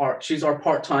 She's our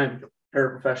part-time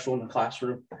paraprofessional in the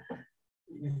classroom.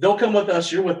 They'll come with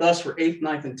us. You're with us for 8th,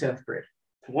 9th, and 10th grade.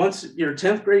 Once your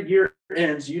 10th grade year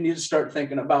ends, you need to start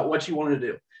thinking about what you want to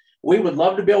do. We would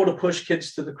love to be able to push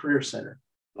kids to the Career Center.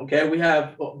 Okay,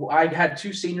 I had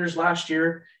 2 seniors last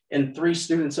year and 3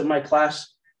 students in my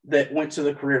class that went to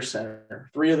the Career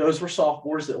Center. 3 of those were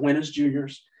sophomores that went as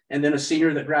juniors, and then a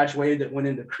senior that graduated that went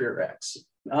into Career X.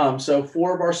 So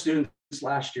 4 of our students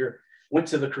last year went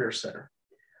to the Career Center.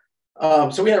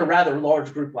 So we had a rather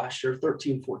large group last year,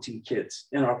 13, 14 kids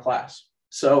in our class.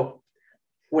 So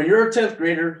when you're a 10th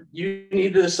grader, you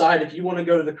need to decide if you want to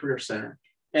go to the Career Center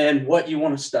and what you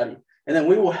want to study. And then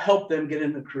we will help them get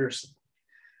into the Career Center.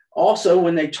 Also,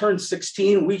 when they turn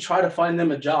 16, we try to find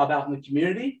them a job out in the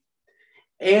community.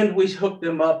 And we hook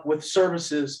them up with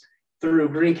services through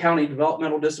Greene County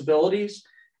Developmental Disabilities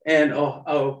and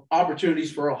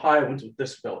opportunities for Ohioans with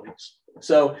disabilities.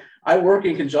 So I work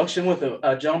in conjunction with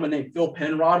a gentleman named Phil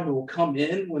Penrod, who will come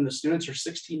in when the students are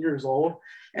 16 years old,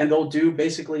 and they'll do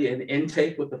basically an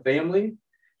intake with the family,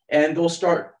 and they'll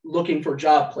start looking for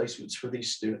job placements for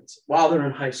these students while they're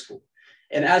in high school.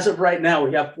 And as of right now,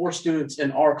 we have 4 students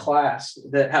in our class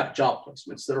that have job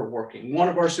placements that are working. One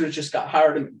of our students just got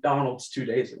hired at McDonald's 2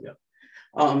 days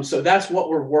ago. So that's what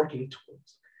we're working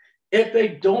towards. If they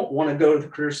don't want to go to the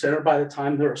Career Center by the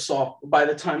time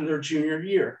they're junior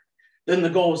year, then the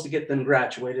goal is to get them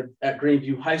graduated at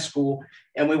Greeneview High School.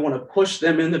 And we want to push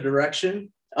them in the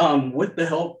direction with the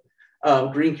help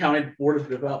of Greene County Board of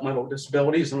Developmental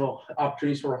Disabilities and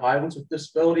opportunities for Ohioans with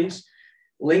disabilities,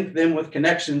 link them with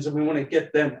connections, and we want to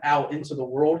get them out into the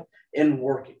world and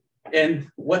working. And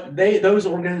what those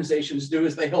organizations do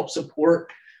is they help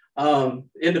support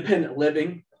independent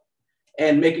living,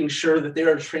 and making sure that they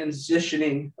are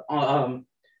transitioning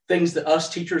things that us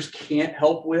teachers can't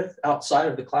help with outside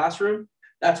of the classroom.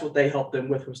 That's what they help them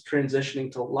with, was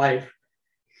transitioning to life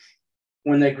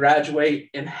when they graduate,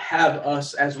 and have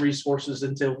us as resources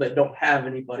until they don't have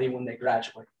anybody when they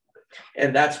graduate.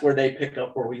 And that's where they pick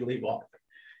up where we leave off.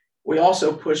 We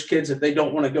also push kids, if they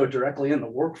don't want to go directly in the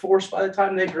workforce by the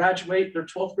time they graduate their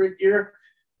 12th grade year,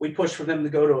 we push for them to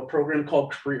go to a program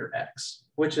called Career X,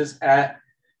 which is at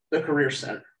the Career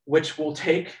Center, which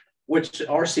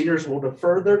our seniors will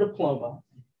defer their diploma,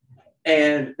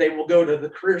 and they will go to the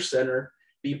Career Center,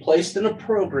 be placed in a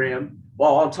program,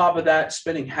 while on top of that,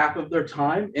 spending half of their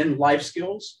time in life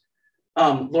skills,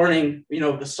 learning,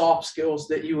 the soft skills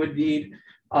that you would need,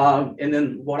 and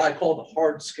then what I call the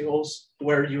hard skills,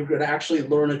 where you could actually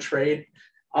learn a trade.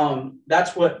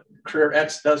 That's what Career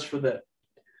X does for them.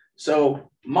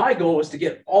 So my goal is to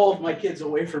get all of my kids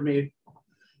away from me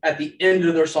at the end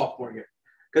of their sophomore year,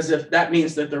 because if that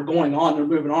means that they're moving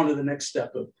on to the next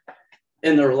step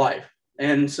in their life.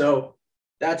 And so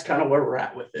that's kind of where we're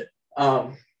at with it.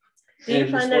 Do you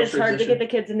find that it's hard to get the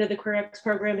kids into the Career X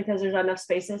program because there's not enough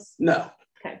spaces? No.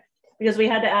 Okay. Because we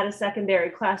had to add a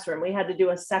secondary classroom. We had to do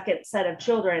a second set of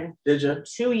children. Did you?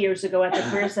 2 years ago at the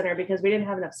Career Center because we didn't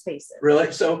have enough spaces.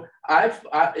 Really? So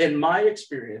in my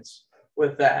experience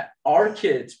with that, our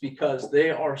kids, because of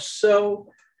the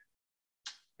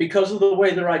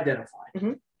way they're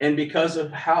identified, and because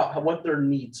of what their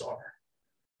needs are,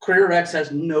 Career X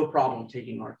has no problem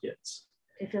taking our kids.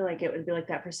 I feel like it would be like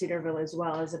that for Cedarville as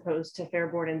well, as opposed to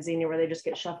Fairborn and Xenia, where they just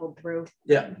get shuffled through.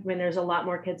 Yeah. I mean, there's a lot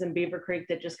more kids in Beaver Creek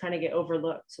that just kind of get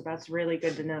overlooked. So that's really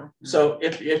good to know. So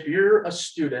if you're a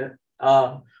student,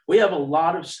 we have a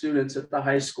lot of students at the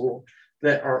high school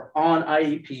that are on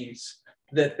IEPs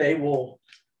that they will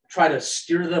try to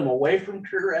steer them away from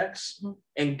Career X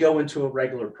and go into a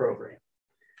regular program.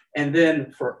 And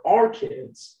then for our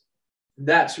kids,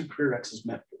 that's who Career X is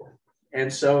meant for.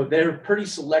 And so they're pretty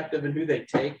selective in who they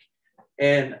take.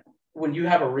 And when you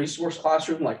have a resource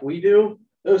classroom like we do,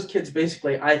 those kids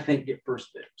basically, I think, get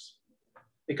first dibs,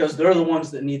 because they're the ones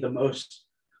that need the most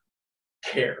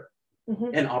care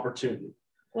and opportunity.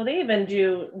 Well, they even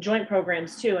do joint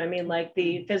programs too. I mean, like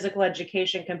the physical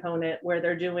education component where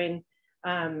they're doing,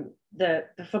 the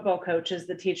football coach is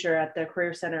the teacher at the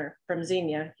Career Center from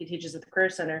Xenia. He teaches at the Career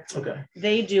Center. Okay.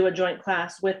 They do a joint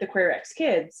class with the Career X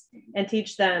kids and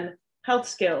teach them health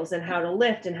skills and how to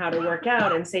lift and how to work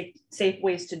out and safe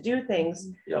ways to do things,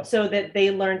 so that they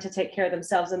learn to take care of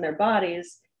themselves and their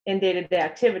bodies in day-to-day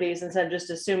activities, instead of just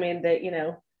assuming that,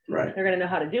 they're going to know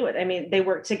how to do it. I mean, they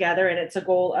work together, and it's a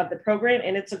goal of the program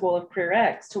and it's a goal of Career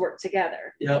X to work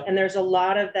together. And there's a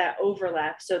lot of that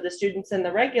overlap. So the students in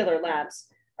the regular labs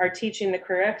are teaching the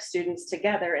Career X students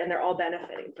together, and they're all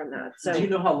benefiting from that. So do you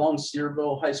know how long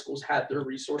Cedarville high schools had their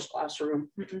resource classroom?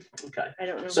 Okay. I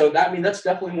don't know. So that's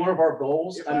definitely one of our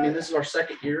goals. This is our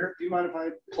second year. Do you mind if I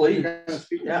please kind of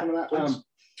speak to some of that?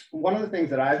 One of the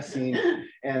things that I've seen,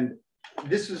 and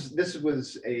this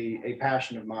was a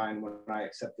passion of mine when I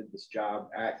accepted this job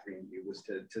at Greeneview, was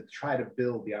to try to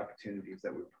build the opportunities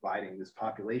that we're providing this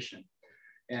population.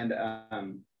 And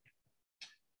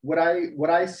what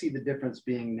I see the difference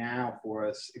being now for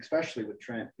us, especially with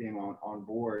Trent being on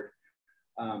board,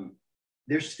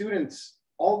 there's students,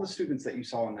 all the students that you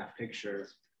saw in that picture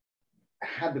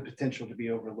had the potential to be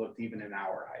overlooked even in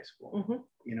our high school.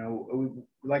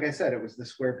 Like I said, it was the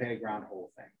square peg round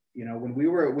hole thing. When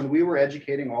we were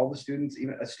educating all the students,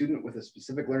 even a student with a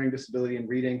specific learning disability in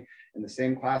reading in the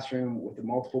same classroom with a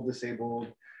multiple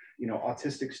disabled,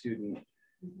 autistic student,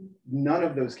 none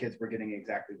of those kids were getting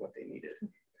exactly what they needed.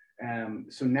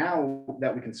 So now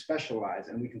that we can specialize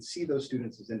and we can see those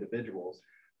students as individuals,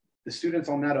 the students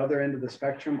on that other end of the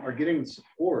spectrum are getting the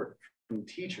support from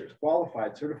teachers,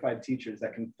 qualified, certified teachers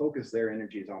that can focus their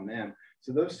energies on them.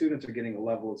 So those students are getting a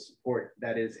level of support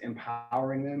that is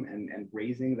empowering them and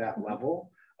raising that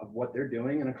level of what they're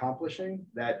doing and accomplishing.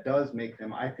 That does make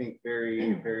them, I think,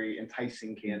 very, very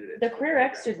enticing candidates. The Career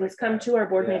X students come to our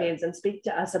board meetings and speak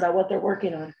to us about what they're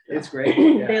working on. It's great.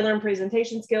 They learn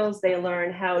presentation skills. They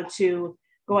learn how to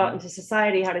go out into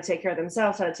society, how to take care of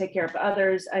themselves, how to take care of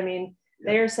others. I mean,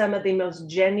 they are some of the most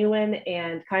genuine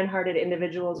and kind-hearted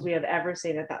individuals we have ever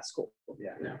seen at that school.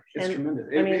 It's tremendous.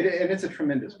 And it's a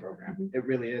tremendous program. It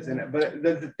really is. But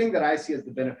the thing that I see as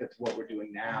the benefit to what we're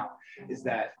doing now is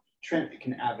that Trent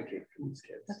can advocate for these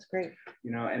kids. That's great.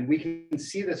 And we can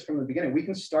see this from the beginning. We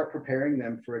can start preparing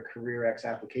them for a Career X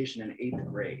application in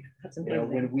 8th grade. That's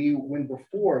amazing. When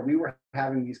before we were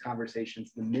having these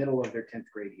conversations in the middle of their 10th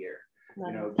grade year.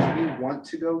 You know, do you want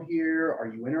to go here? Are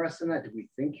you interested in that? Do we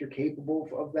think you're capable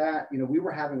of that? You know, we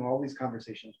were having all these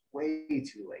conversations way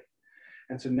too late.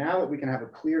 And so now that we can have a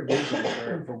clear vision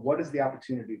for what is the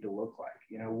opportunity to look like,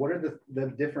 you know, what are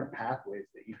the different pathways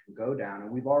that you can go down, and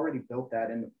we've already built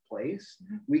that into place,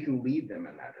 we can lead them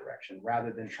in that direction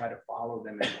rather than try to follow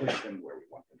them and push them where we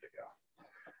want them to go.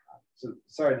 So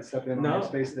sorry to step in on your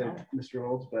space there, Mr.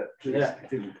 Olds, but please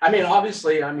continue. I mean,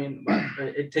 obviously, I mean,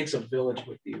 it takes a village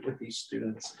with these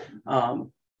students.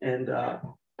 You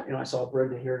know, I saw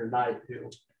Brenda here tonight who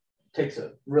takes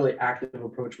a really active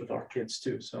approach with our kids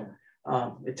too. So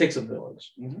it takes a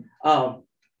village.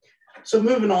 So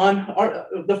moving on,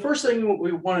 the first thing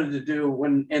we wanted to do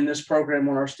when in this program,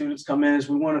 when our students come in, is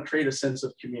we want to create a sense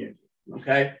of community.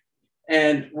 Okay.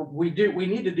 And we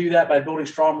need to do that by building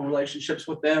strong relationships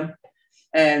with them.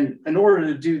 And in order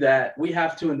to do that, we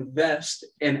have to invest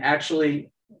and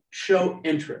actually show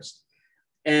interest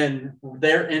in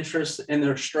their interests and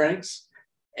their strengths.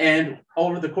 And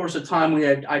over the course of time, we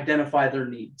identify their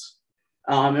needs.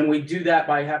 And we do that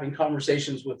by having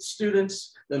conversations with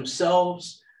students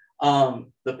themselves,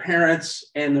 the parents,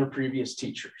 and their previous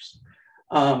teachers.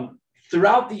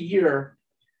 Throughout the year,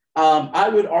 I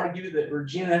would argue that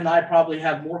Regina and I probably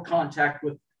have more contact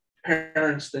with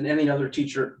parents than any other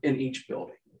teacher in each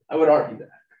building. I would argue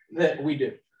that we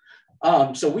do.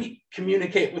 So we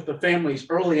communicate with the families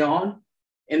early on,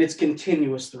 and it's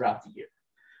continuous throughout the year.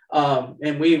 And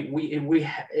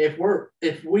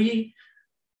if we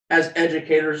as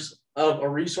educators of a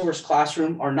resource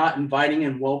classroom are not inviting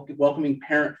and welcoming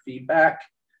parent feedback,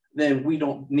 then we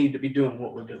don't need to be doing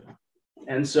what we're doing.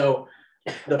 And so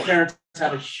the parents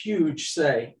have a huge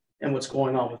say in what's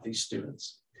going on with these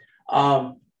students.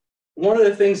 One of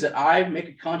the things that I make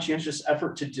a conscientious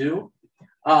effort to do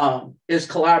is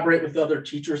collaborate with other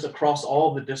teachers across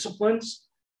all the disciplines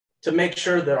to make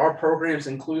sure that our program is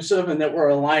inclusive and that we're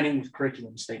aligning with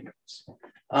curriculum statements.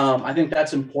 I think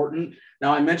that's important.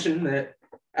 Now, I mentioned that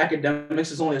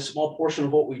academics is only a small portion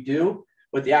of what we do,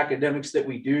 but the academics that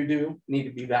we do need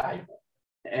to be valuable.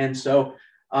 And so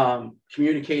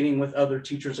communicating with other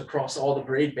teachers across all the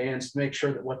grade bands to make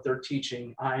sure that what they're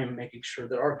teaching, I am making sure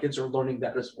that our kids are learning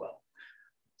that as well.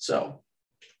 So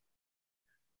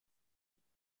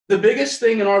the biggest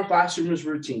thing in our classroom is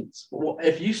routines.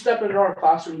 If you step into our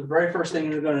classroom, the very first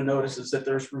thing you're going to notice is that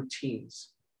there's routines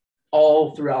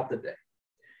all throughout the day.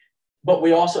 But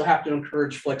we also have to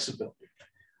encourage flexibility.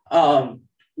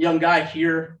 Young guy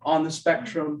here on the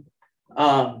spectrum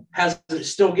has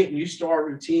still getting used to our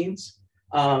routines.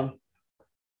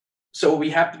 So we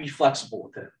have to be flexible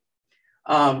with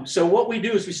it. So what we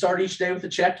do is we start each day with a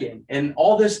check-in, and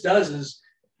all this does is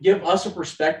give us a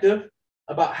perspective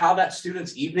about how that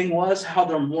student's evening was, how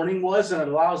their morning was, and it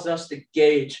allows us to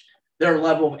gauge their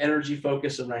level of energy,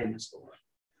 focus, and readiness to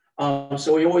learn.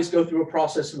 So we always go through a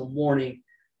process in the morning,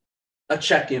 a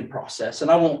check-in process, and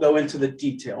I won't go into the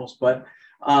details, but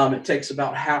it takes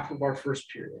about half of our first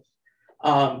period.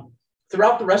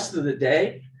 Throughout the rest of the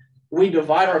day, we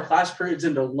divide our class periods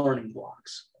into learning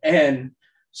blocks. And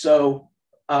so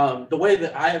the way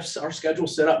that I have our schedule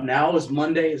set up now is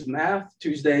Monday is math,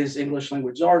 Tuesday is English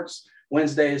language arts,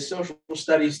 Wednesday is social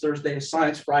studies, Thursday is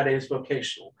science, Friday is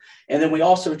vocational. And then we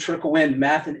also trickle in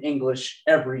math and English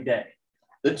every day,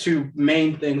 the two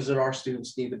main things that our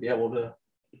students need to be able to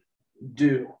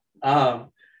do.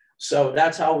 So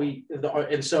that's how we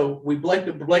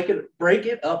break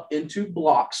it up into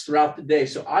blocks throughout the day.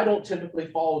 So I don't typically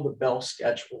follow the bell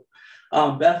schedule.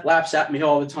 Beth laughs at me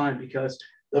all the time because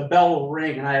the bell will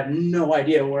ring and I have no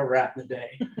idea where we're at in the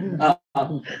day.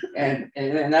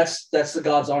 And that's the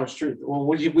God's honest truth. Well,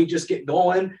 we just get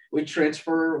going, we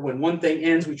transfer. When one thing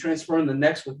ends, we transfer in the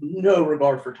next with no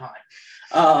regard for time.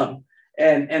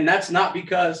 And that's not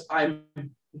because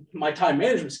my time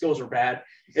management skills are bad.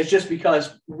 It's just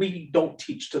because we don't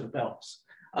teach to the bells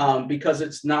because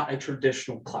it's not a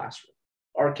traditional classroom.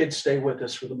 Our kids stay with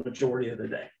us for the majority of the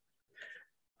day.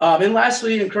 And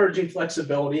lastly, encouraging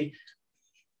flexibility.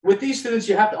 With these students,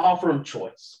 you have to offer them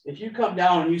choice. If you come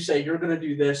down and you say, you're going to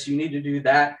do this, you need to do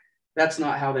that, that's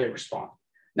not how they respond.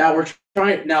 Now that's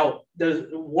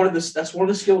one of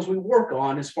the skills we work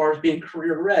on as far as being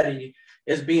career ready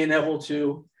is being able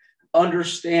to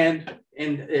understand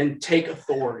and take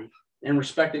authority and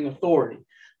respecting authority.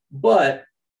 But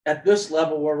at this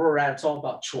level where we're at, it's all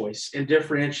about choice and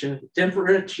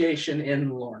differentiation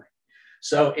in learning.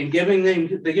 So in giving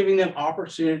them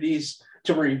opportunities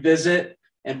to revisit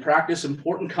and practice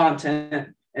important content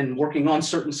and working on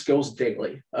certain skills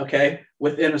daily, okay,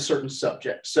 within a certain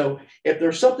subject. So if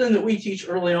there's something that we teach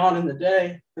early on in the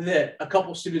day that a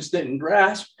couple students didn't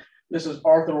grasp, Mrs.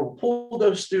 Arthur will pull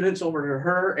those students over to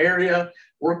her area,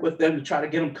 work with them to try to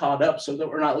get them caught up so that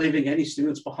we're not leaving any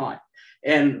students behind.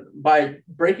 And by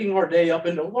breaking our day up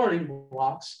into learning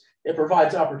blocks, it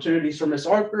provides opportunities for Ms.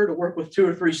 Arthur to work with 2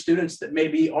 or 3 students that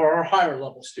maybe are our higher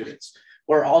level students,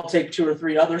 where I'll take 2 or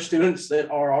 3 other students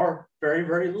that are our very,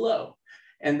 very low.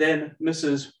 And then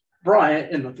Mrs.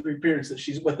 Bryant, in the 3 periods that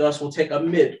she's with us, will take a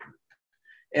mid.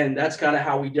 And that's kind of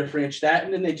how we differentiate that.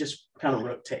 And then they just kind of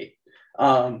rotate.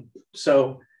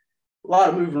 So a lot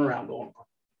of moving around going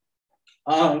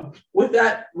on. With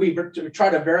that, we try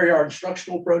to vary our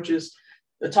instructional approaches.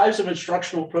 The types of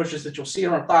instructional approaches that you'll see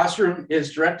in our classroom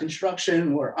is direct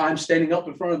instruction, where I'm standing up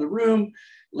in front of the room,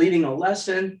 leading a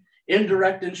lesson.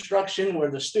 Indirect instruction, where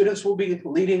the students will be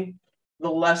leading the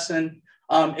lesson.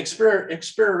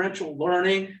 Experiential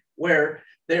learning, where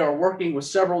they are working with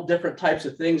several different types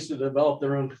of things to develop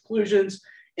their own conclusions.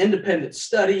 Independent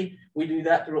study, we do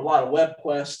that through a lot of web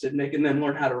quests and making them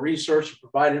learn how to research and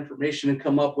provide information and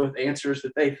come up with answers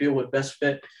that they feel would best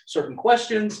fit certain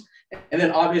questions. And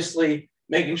then obviously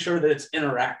making sure that it's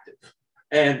interactive.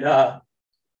 And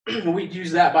we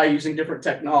use that by using different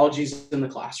technologies in the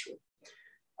classroom.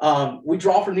 We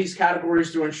draw from these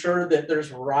categories to ensure that there's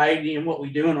variety in what we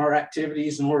do in our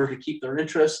activities in order to keep their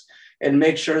interest and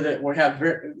make sure that we have,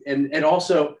 and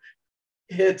also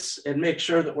hits and make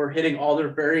sure that we're hitting all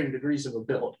their varying degrees of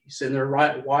abilities and their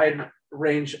wide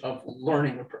range of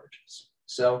learning approaches.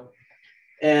 So,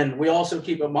 and we also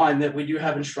keep in mind that we do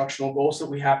have instructional goals that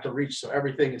we have to reach. So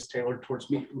everything is tailored towards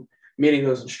meeting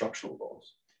those instructional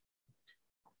goals.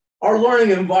 Our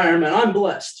learning environment, I'm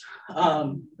blessed.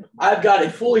 I've got a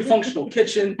fully functional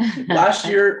kitchen. Last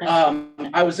year,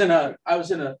 I was in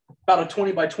about a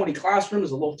 20 by 20 classroom. It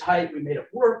was a little tight. We made it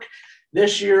work.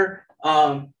 This year,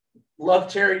 love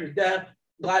Terry to death.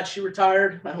 Glad she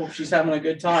retired. I hope she's having a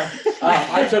good time.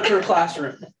 I took her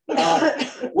classroom,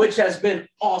 which has been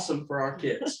awesome for our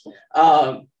kids.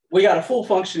 We got a full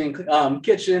functioning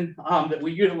kitchen that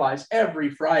we utilize every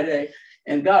Friday.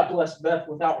 And God bless Beth.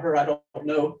 Without her, I don't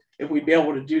know if we'd be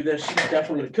able to do this. She's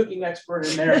definitely the cooking expert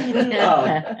in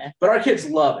there. But our kids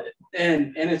love it.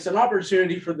 And it's an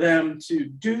opportunity for them to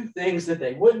do things that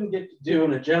they wouldn't get to do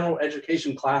in a general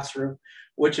education classroom,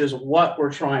 which is what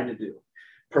we're trying to do.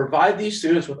 Provide these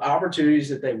students with opportunities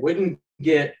that they wouldn't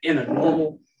get in a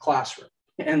normal classroom.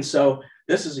 And so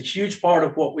this is a huge part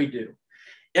of what we do.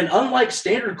 And unlike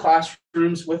standard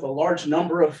classrooms with a large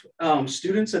number of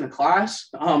students in a class,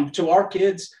 to our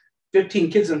kids,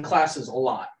 15 kids in a class is a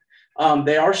lot.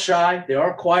 They are shy, they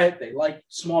are quiet, they like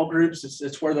small groups,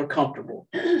 it's where they're comfortable.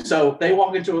 So if they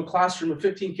walk into a classroom of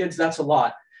 15 kids, that's a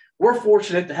lot. We're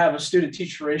fortunate to have a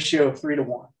student-teacher ratio of 3 to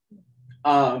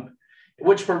 1,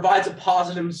 which provides a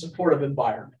positive and supportive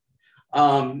environment.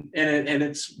 And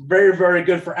it's very, very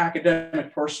good for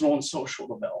academic, personal, and social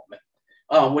development.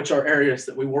 Which are areas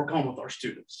that we work on with our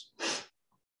students.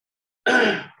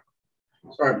 Sorry,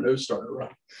 my nose started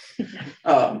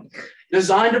running.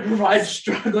 Designed to provide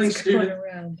struggling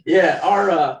students. Yeah,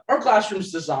 our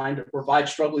classroom's designed to provide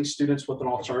struggling students with an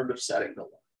alternative setting to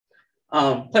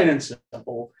learn. Plain and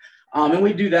simple. And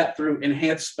we do that through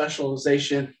enhanced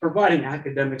specialization, providing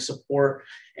academic support,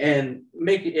 and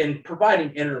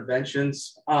providing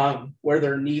interventions where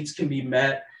their needs can be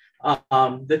met.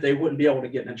 That they wouldn't be able to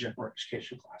get in a general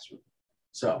education classroom.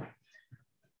 So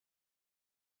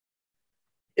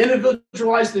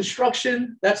individualized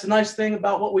instruction, that's the nice thing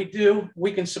about what we do.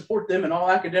 We can support them in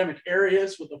all academic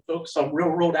areas with a focus on real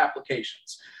world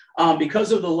applications.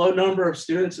 Because of the low number of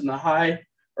students in the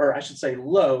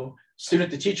low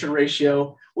student to teacher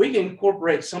ratio, we can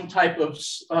incorporate some type of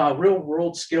real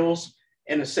world skills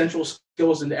and essential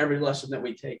skills into every lesson that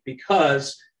we take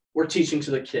because we're teaching to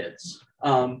the kids.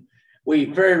 We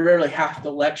very rarely have to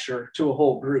lecture to a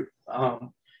whole group.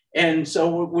 And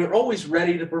so we're always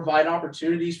ready to provide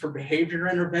opportunities for behavior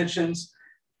interventions,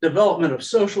 development of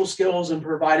social skills, and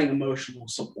providing emotional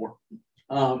support.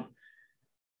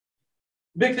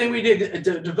 Big thing we did,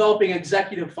 developing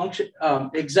executive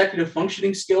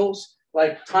functioning skills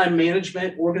like time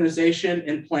management, organization,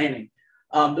 and planning.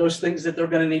 Those things that they're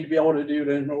going to need to be able to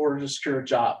do in order to secure a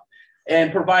job.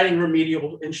 And providing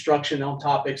remedial instruction on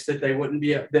topics that they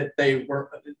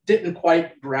didn't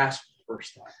quite grasp the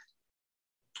first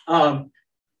time.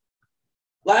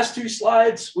 Last 2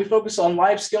 slides, we focus on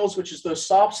life skills, which is those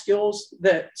soft skills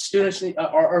that students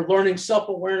are learning: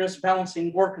 self-awareness,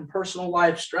 balancing work and personal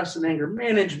life, stress and anger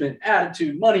management,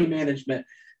 attitude, money management,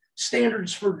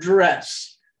 standards for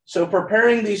dress. So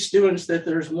preparing these students that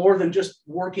there's more than just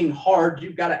working hard,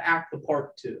 you've got to act the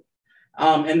part too.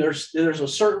 And there's a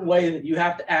certain way that you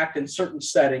have to act in certain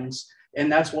settings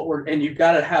And that's what and you've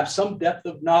got to have some depth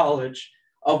of knowledge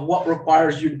of what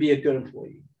requires you to be a good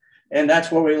employee. And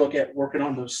that's where we look at working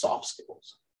on those soft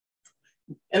skills.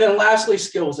 And then lastly,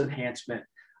 skills enhancement.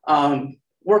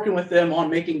 Working with them on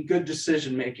making good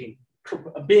decision making,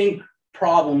 being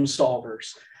problem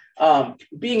solvers,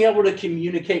 being able to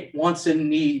communicate wants and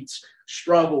needs,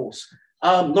 struggles,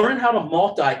 learn how to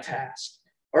multitask,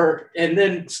 and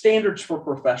then standards for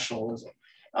professionalism.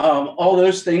 All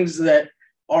those things that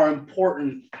are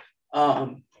important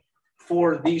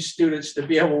for these students to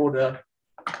be able to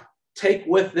take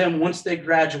with them once they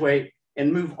graduate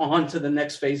and move on to the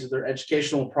next phase of their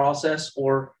educational process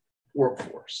or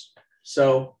workforce.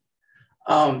 So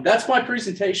that's my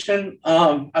presentation.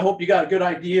 I hope you got a good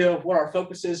idea of what our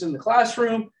focus is in the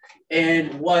classroom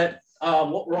and what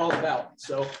we're all about.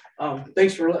 So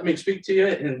thanks for letting me speak to you,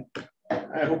 and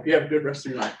I hope you have a good rest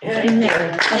of your night.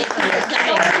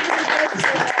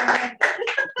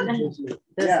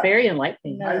 That's very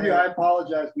enlightening. I do. I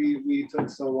apologize. We took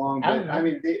so long, but I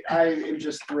mean, I am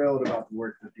just thrilled about the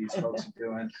work that these folks are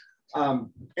doing.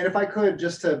 And if I could,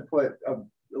 just to put a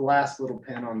last little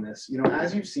pin on this, you know,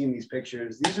 as you've seen these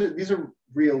pictures, these are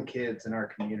real kids in our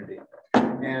community.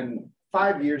 And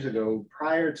 5 years ago,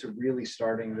 prior to really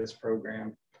starting this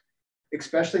program,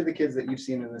 especially the kids that you've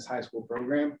seen in this high school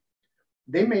program,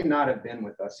 they may not have been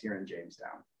with us here in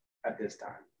Jamestown at this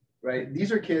time, right?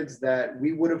 These are kids that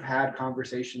we would have had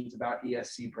conversations about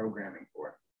ESC programming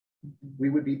for. We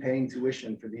would be paying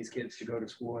tuition for these kids to go to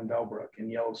school in Bellbrook, in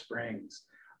Yellow Springs,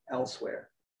 elsewhere.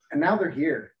 And now they're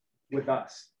here with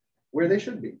us, where they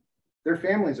should be. Their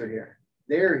families are here.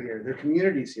 They're here. Their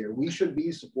community's here. We should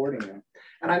be supporting them.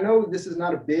 And I know this is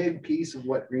not a big piece of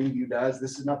what Greeneview does.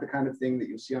 This is not the kind of thing that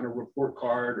you'll see on a report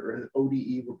card or an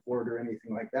ODE report or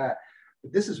anything like that.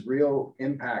 But this is real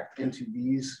impact into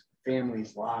these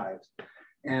families' lives.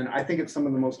 And I think it's some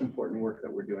of the most important work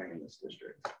that we're doing in this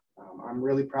district. I'm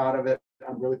really proud of it.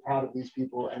 I'm really proud of these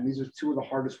people. And these are two of the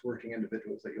hardest working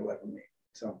individuals that you'll ever meet.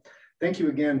 So thank you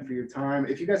again for your time.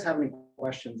 If you guys have any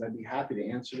questions, I'd be happy to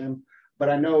answer them. But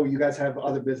I know you guys have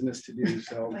other business to do.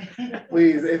 So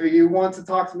please, if you want to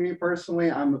talk to me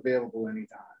personally, I'm available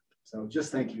anytime. So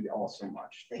just thank you all so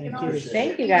much. Thank you.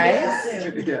 Thank you, guys.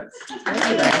 Yes.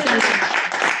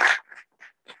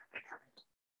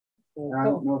 I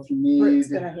don't know if you need. Britt's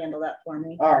going to handle that for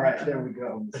me. All right, there we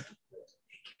go.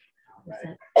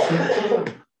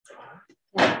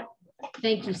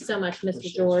 Thank you so much, Mr.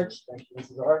 George. Thank you,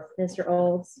 Mrs. Arthur. Mr.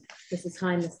 Olds, Mrs.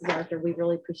 Hine, Mrs. Arthur. We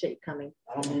really appreciate you coming.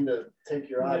 I don't mean to take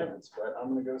your audience, but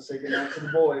I'm going to go say goodnight to the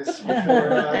boys before,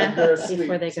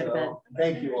 before they go to bed.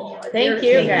 Thank you all. Thank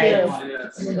you, guys.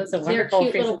 Yes. It was a They're wonderful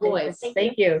cute little boys.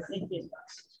 Thank you.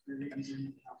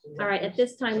 All right, at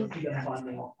this time,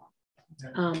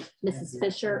 Mrs.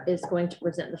 Fisher is going to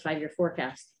present the 5-year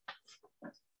forecast.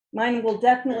 Mine will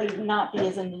definitely not be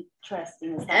as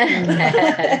interesting as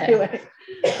that. Anyway,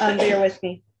 bear with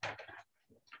me.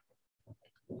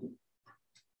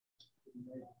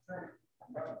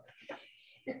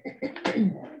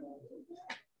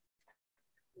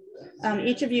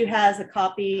 Each of you has a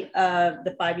copy of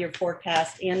the 5-year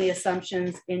forecast and the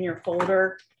assumptions in your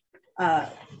folder.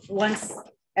 Once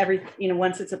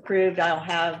it's approved, I'll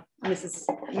have Miss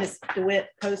DeWitt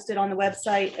posted on the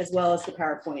website as well as the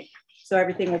PowerPoint. So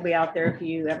everything will be out there if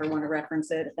you ever want to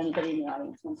reference it, if anybody in the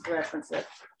audience wants to reference it.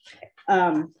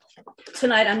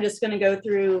 Tonight, I'm just going to go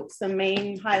through some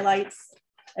main highlights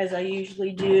as I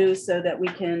usually do so that we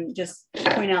can just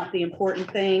point out the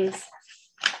important things.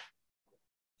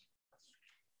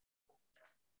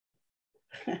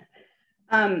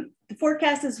 The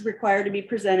forecast is required to be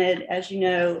presented, as you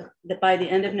know, that by the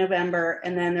end of November,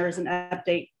 and then there is an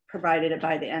update provided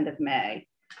by the end of May.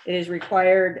 It is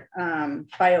required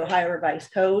by Ohio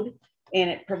Revised Code, and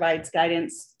it provides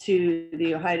guidance to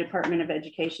the Ohio Department of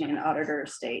Education and Auditor of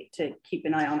State to keep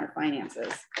an eye on our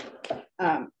finances.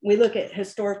 We look at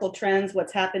historical trends,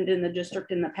 what's happened in the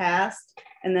district in the past,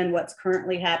 and then what's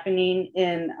currently happening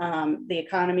in the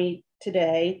economy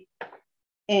today.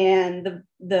 And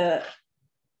the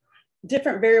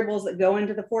different variables that go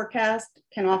into the forecast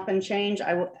can often change,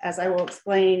 as I will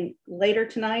explain later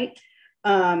tonight,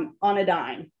 on a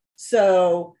dime.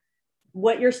 So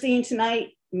what you're seeing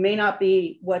tonight may not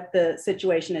be what the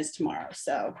situation is tomorrow.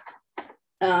 So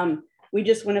we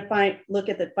just want to look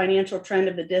at the financial trend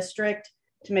of the district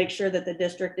to make sure that the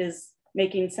district is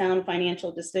making sound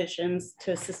financial decisions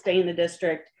to sustain the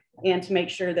district and to make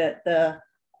sure that the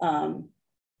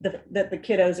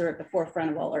kiddos are at the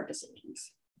forefront of all our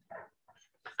decisions.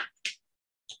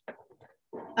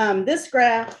 This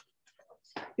graph,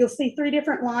 you'll see 3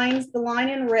 different lines. The line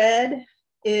in red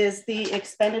is the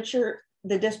expenditure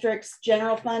the district's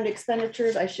general fund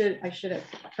expenditures. I should have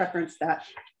preferenced that.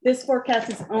 This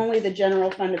forecast is only the general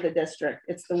fund of the district.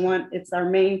 It's our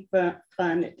main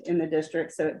fund in the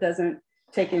district, so it doesn't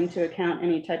take into account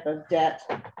any type of debt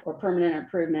or permanent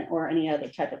improvement or any other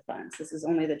type of funds. This is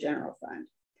only the general fund.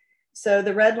 So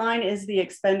the red line is the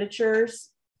expenditures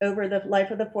over the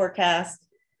life of the forecast.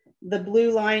 The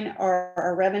blue line are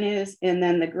our revenues, and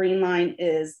then the green line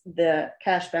is the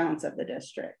cash balance of the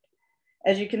district.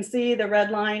 As you can see, the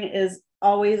red line is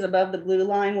always above the blue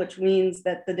line, which means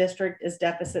that the district is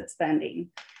deficit spending,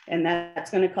 and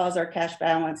that's going to cause our cash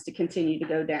balance to continue to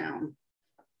go down.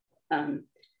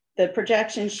 The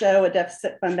projections show a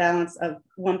deficit fund balance of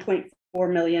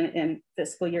 1.4 million in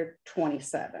fiscal year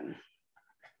 27.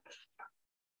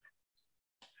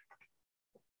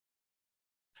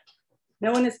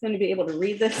 No one is going to be able to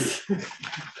read this,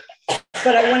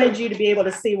 but I wanted you to be able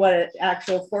to see what an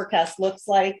actual forecast looks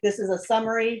like. This is a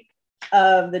summary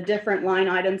of the different line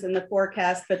items in the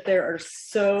forecast, but there are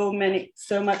so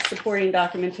much supporting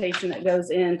documentation that goes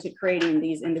into creating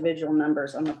these individual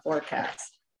numbers on the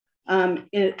forecast.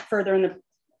 Further in the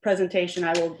presentation,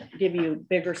 I will give you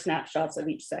bigger snapshots of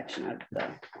each section of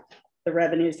the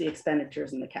revenues, the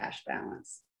expenditures, and the cash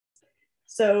balance.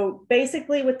 So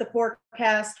basically with the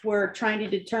forecast, we're trying to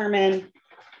determine,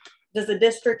 does the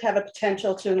district have a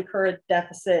potential to incur a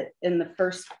deficit in the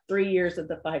first 3 years of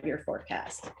the 5-year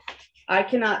forecast? I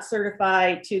cannot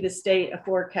certify to the state a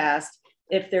forecast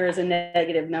if there is a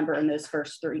negative number in those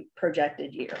first 3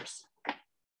 projected years.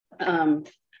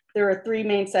 There are 3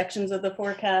 main sections of the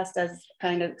forecast, as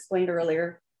kind of explained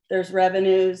earlier. There's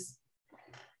revenues.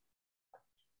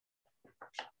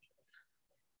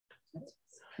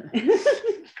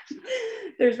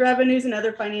 There's revenues and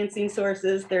other financing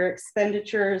sources, there are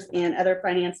expenditures and other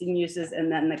financing uses,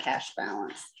 and then the cash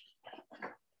balance.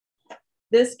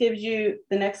 This gives you,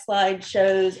 the next slide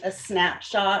shows a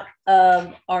snapshot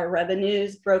of our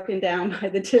revenues broken down by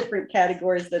the different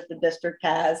categories that the district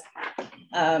has.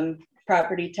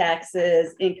 Property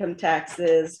taxes, income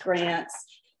taxes, grants,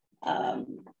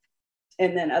 and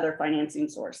then other financing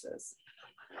sources.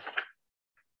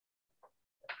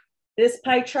 This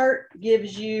pie chart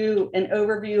gives you an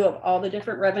overview of all the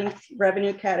different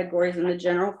revenue categories in the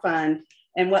general fund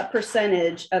and what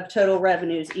percentage of total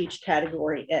revenues each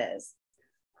category is.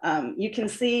 You can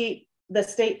see the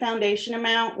state foundation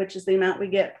amount, which is the amount we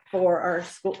get for our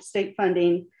school state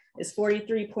funding, is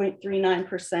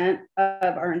 43.39%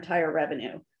 of our entire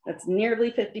revenue. That's nearly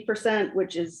 50%,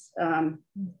 which is a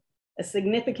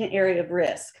significant area of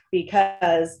risk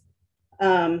because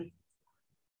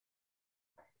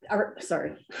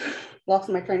sorry, lost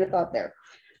my train of thought there.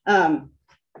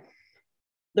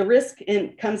 The risk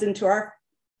comes into our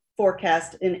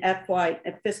forecast in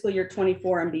fiscal year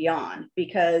 24 and beyond,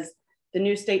 because the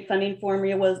new state funding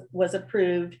formula was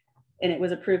approved, and it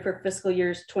was approved for fiscal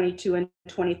years 22 and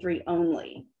 23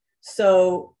 only.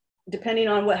 So depending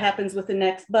on what happens with the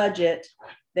next budget,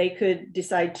 they could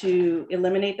decide to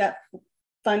eliminate that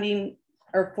funding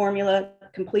or formula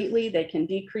completely. They can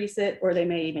decrease it, or they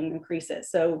may even increase it.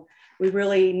 So we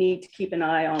really need to keep an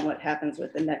eye on what happens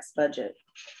with the next budget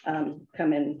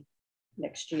come in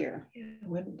next year.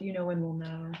 When do you know when we'll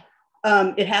know?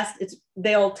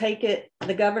 They'll take it,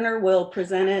 the governor will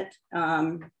present it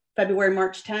February,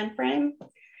 March timeframe,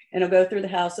 and it'll go through the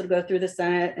House, it'll go through the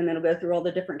Senate, and then it'll go through all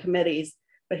the different committees,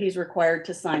 but he's required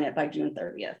to sign it by June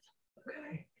 30th.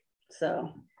 Okay.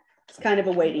 So it's kind of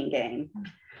a waiting game.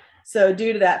 So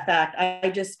due to that fact,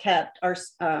 I just kept our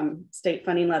state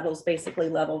funding levels basically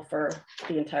level for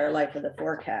the entire life of the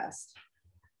forecast.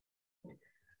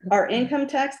 Our income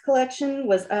tax collection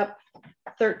was up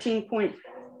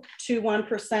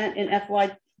 13.21% in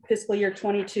fiscal year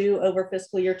 22 over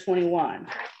fiscal year 21.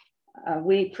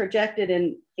 We projected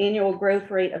an annual growth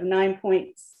rate of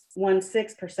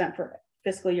 9.16% for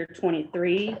fiscal year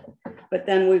 23, but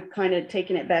then we've kind of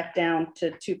taken it back down to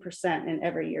 2% in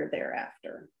every year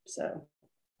thereafter. So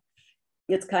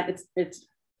it's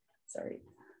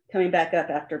coming back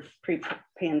up after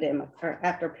pre-pandemic or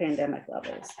after pandemic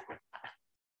levels.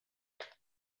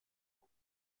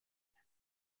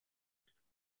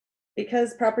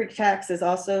 Because property tax is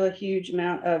also a huge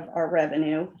amount of our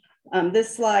revenue,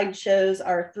 this slide shows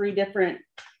our 3 different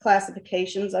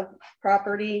classifications of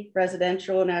property: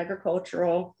 residential and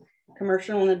agricultural,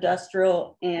 commercial and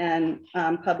industrial, and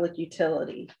public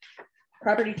utility.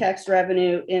 Property tax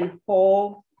revenue in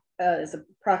whole is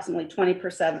approximately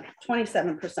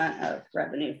 27% of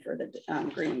revenue for the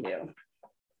Greeneview.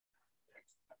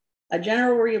 A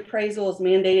general reappraisal is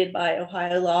mandated by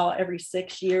Ohio law every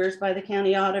 6 years by the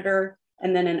county auditor,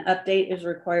 and then an update is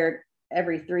required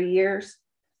every 3 years.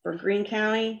 for Greene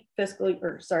County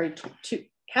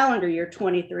calendar year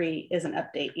 23 is an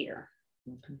update year.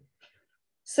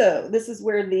 So this is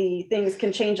where the things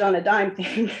can change on a dime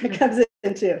thing comes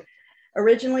into.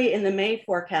 Originally in the May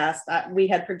forecast, we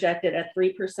had projected a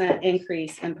 3%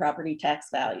 increase in property tax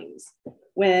values.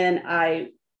 When I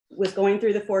was going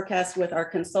through the forecast with our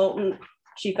consultant,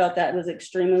 she felt that was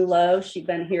extremely low. She'd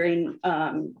been hearing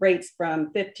rates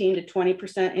from 15 to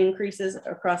 20% increases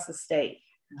across the state.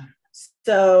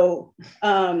 So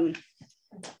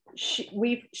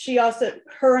she also,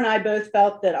 her and I both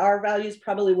felt that our values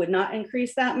probably would not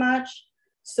increase that much.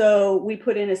 So we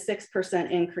put in a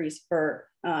 6% increase for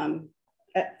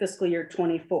at fiscal year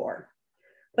 24.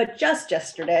 But just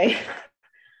yesterday,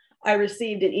 I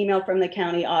received an email from the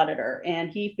county auditor, and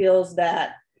he feels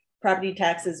that property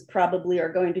taxes probably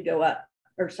are going to go up,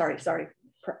 or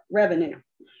revenue.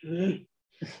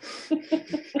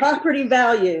 Property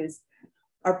values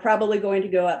are probably going to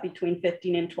go up between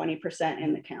 15 and 20%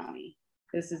 in the county.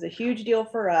 This is a huge deal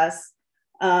for us.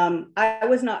 I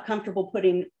was not comfortable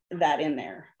putting that in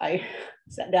there. I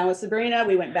sat down with Sabrina,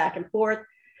 we went back and forth.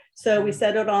 So we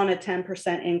settled on a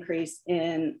 10% increase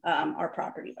in our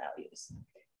property values.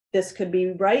 This could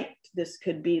be right, this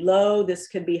could be low, this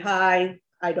could be high.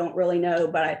 I don't really know,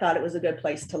 but I thought it was a good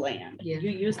place to land. Yeah.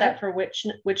 You use that for which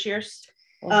years?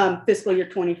 Fiscal year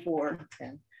 24.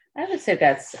 Okay. I would say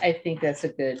I think that's a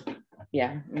good,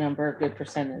 number, a good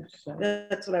percentage. So.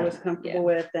 That's what I was comfortable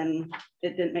with, and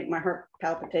it didn't make my heart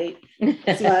palpitate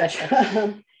as much.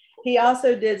 He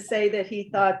also did say that he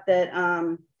thought that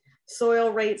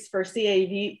soil rates for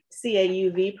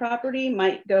CAUV property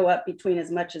might go up between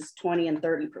as much as 20 and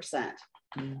 30%.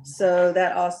 Mm-hmm. So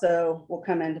that also will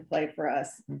come into play for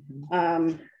us.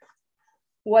 Mm-hmm.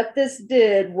 What this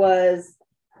did was,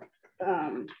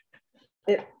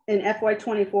 in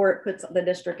FY24, it puts the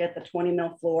district at the 20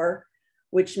 mil floor,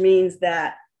 which means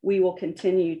that we will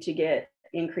continue to get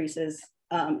increases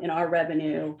in our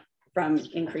revenue from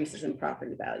increases in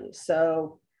property values.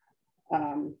 So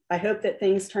I hope that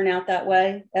things turn out that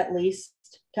way, at least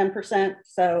 10%.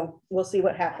 So we'll see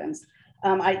what happens.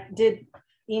 I did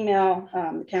email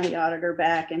the county auditor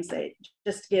back and say,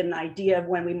 just to get an idea of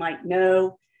when we might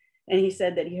know. And he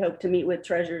said that he hoped to meet with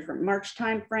treasurers for March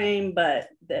timeframe, but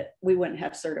that we wouldn't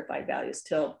have certified values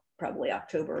till probably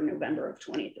October or November of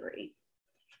 23.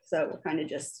 So we're kind of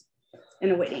just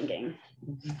in a waiting game.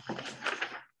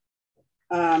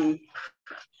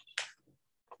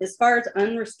 As far as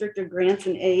unrestricted grants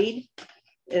and aid,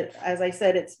 as I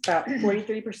said, it's about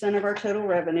 43% of our total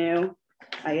revenue.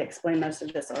 I explained most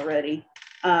of this already.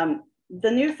 The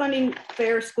new funding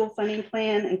fair school funding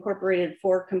plan incorporated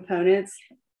 4 components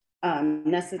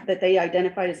that they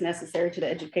identified as necessary to the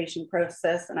education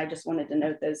process. And I just wanted to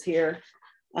note those here.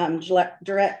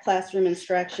 Direct classroom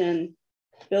instruction,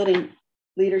 building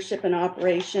leadership and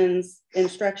operations,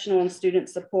 instructional and student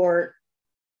support,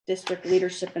 district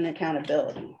leadership and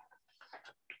accountability.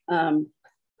 Our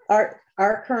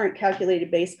current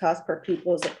calculated base cost per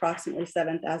pupil is approximately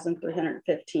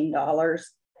 $7,315.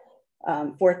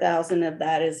 4,000 of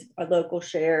that is a local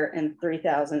share and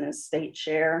 3,000 is state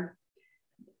share.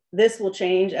 This will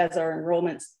change as our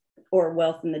enrollments or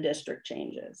wealth in the district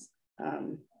changes.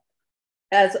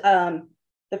 The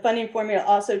funding formula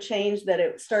also changed, that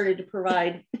it started to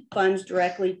provide funds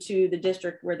directly to the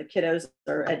district where the kiddos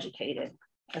are educated,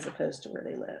 as opposed to where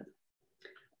they live.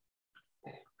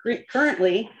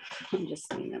 Currently, I'm just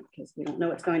saying that because we don't know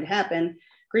what's going to happen,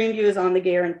 Greeneview is on the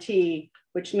guarantee,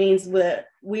 which means that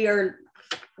we are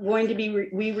going to be,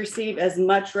 we receive as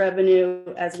much revenue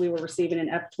as we were receiving in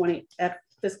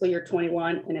fiscal year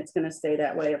 21, and it's going to stay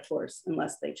that way, of course,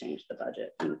 unless they change the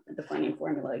budget and the funding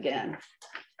formula again.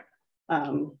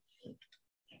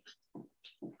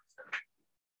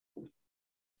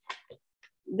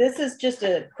 This is just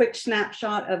a quick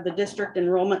snapshot of the district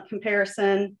enrollment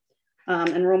comparison,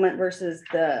 enrollment versus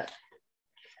the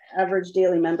average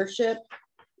daily membership.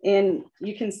 And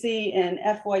you can see in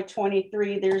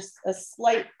FY23, there's a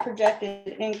slight projected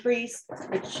increase,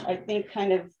 which I think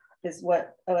kind of is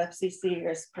what OFCC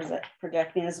is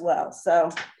projecting as well.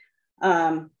 So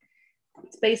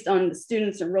it's based on the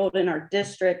students enrolled in our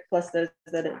district, plus those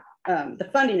that, the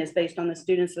funding is based on the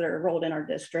students that are enrolled in our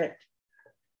district,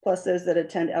 plus those that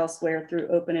attend elsewhere through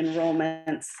open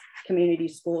enrollments, community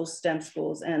schools, STEM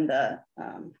schools, and the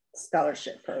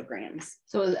scholarship programs.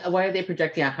 So why are they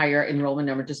projecting a higher enrollment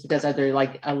number? Just because are there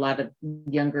like a lot of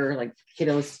younger like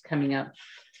kiddos coming up?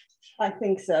 I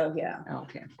think so, yeah. Oh,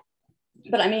 okay.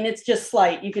 But I mean, it's just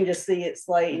slight. You can just see it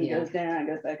slight and goes down and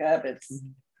goes back up. It's,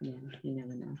 yeah, you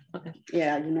never know. Okay.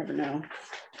 Yeah, you never know.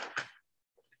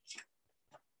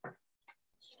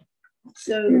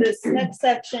 So this next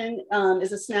section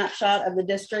is a snapshot of the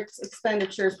district's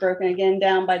expenditures broken again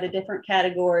down by the different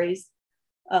categories.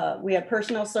 We have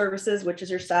personal services, which is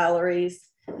your salaries,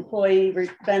 employee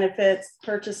benefits,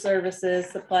 purchase services,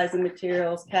 supplies and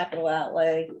materials, capital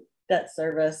outlay, debt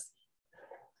service,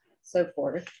 so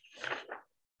forth.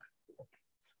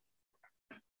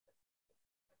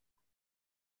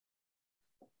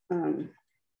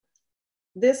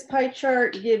 This pie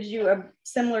chart gives you a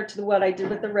similar to what I did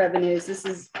with the revenues.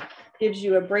 Gives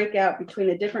you a breakout between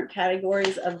the different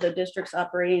categories of the district's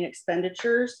operating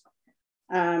expenditures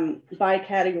by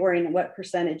category and what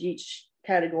percentage each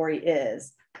category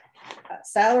is.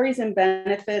 Salaries and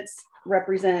benefits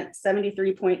represent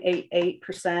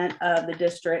 73.88% of the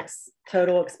district's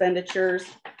total expenditures,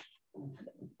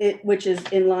 which is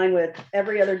in line with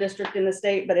every other district in the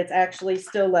state, but it's actually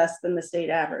still less than the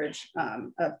state average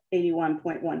of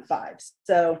 81.15.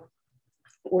 So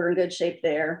we're in good shape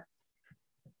there.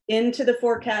 Into the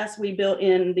forecast, we built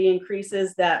in the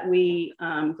increases that we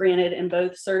granted in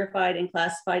both certified and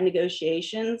classified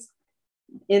negotiations.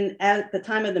 At the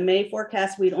time of the May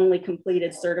forecast, we'd only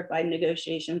completed certified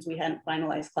negotiations. We hadn't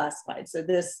finalized classified. So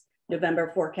this November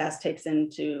forecast takes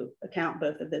into account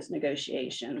both of those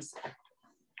negotiations.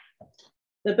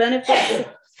 The benefits,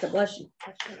 bless you.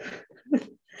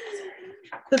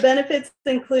 The benefits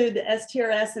include the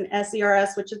STRS and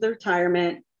SERS, which is the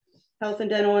retirement, health and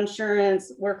dental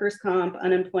insurance, workers' comp,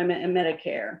 unemployment, and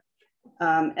Medicare.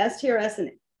 STRS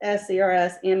and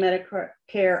SERS and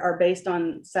Medicare are based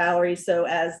on salary, so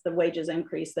as the wages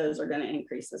increase, those are going to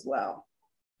increase as well.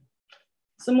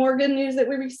 Some more good news that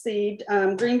we received.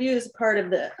 Greeneview is part of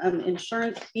the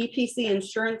EPC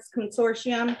Insurance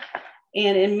Consortium,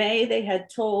 and in May they had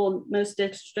told most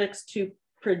districts to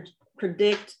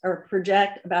predict or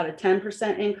project about a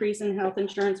 10% increase in health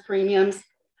insurance premiums.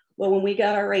 Well, when we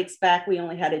got our rates back, we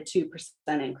only had a 2%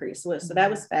 increase. So that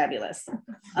was fabulous.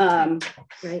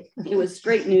 Right. It was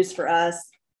great news for us.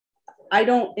 I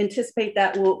don't anticipate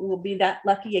that we'll be that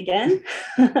lucky again.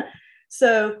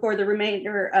 So for the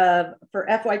remainder of, for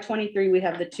FY23, we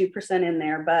have the 2% in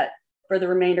there, but for the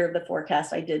remainder of the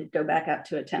forecast, I did go back up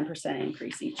to a 10%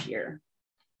 increase each year.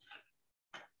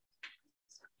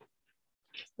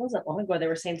 Wasn't long ago they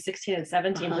were saying 16 and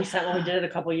 17% when we did it a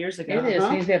couple years ago. It is.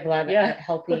 Means we have a lot of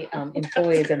healthy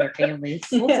employees and their families.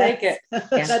 We'll take it.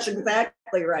 Yeah. That's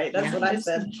exactly right. That's what I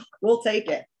said. We'll take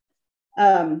it.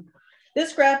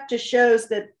 This graph just shows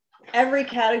that every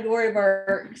category of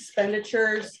our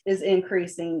expenditures is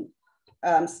increasing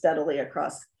steadily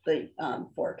across the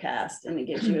forecast, and it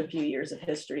gives you a few years of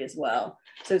history as well.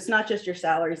 So it's not just your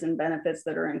salaries and benefits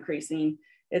that are increasing.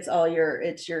 It's all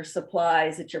it's your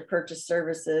supplies, it's your purchase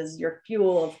services, your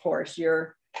fuel, of course,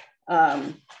 your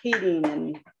heating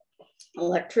and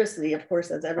electricity, of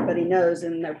course, as everybody knows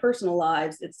in their personal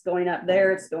lives, it's going up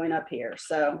there, it's going up here.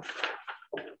 So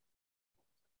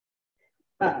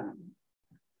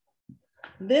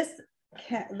this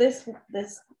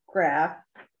graph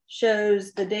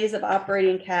shows the days of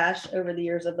operating cash over the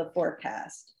years of the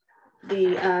forecast.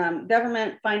 The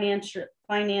Government Finance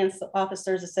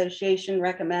Officers Association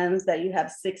recommends that you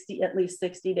have at least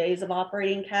 60 days of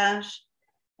operating cash,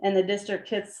 and the district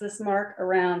hits this mark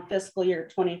around fiscal year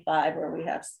 25, where we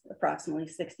have approximately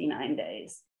 69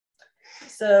 days.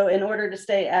 So in order to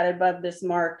stay at above this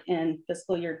mark in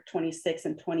fiscal year 26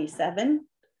 and 27,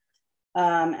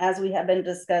 as we have been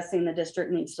discussing, the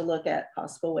district needs to look at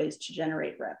possible ways to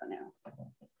generate revenue.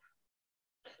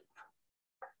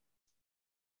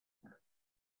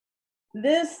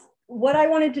 What I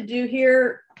wanted to do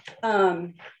here,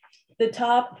 the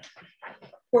top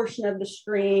portion of the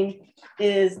screen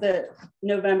is the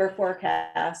November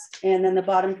forecast, and then the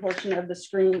bottom portion of the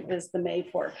screen is the May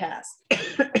forecast.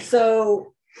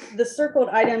 So the circled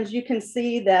items, you can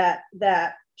see that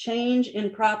change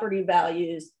in property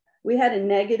values. We had a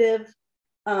negative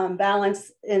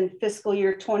balance in fiscal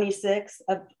year 26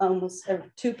 of almost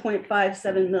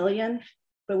 2.57 million.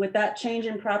 But with that change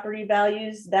in property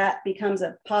values, that becomes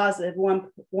a positive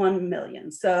 1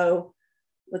 million. So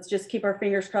let's just keep our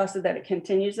fingers crossed that it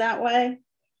continues that way.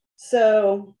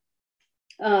 So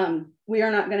we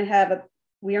are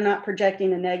not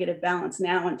projecting a negative balance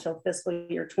now until fiscal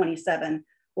year 27,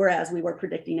 whereas we were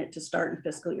predicting it to start in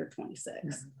fiscal year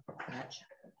 26. Gotcha.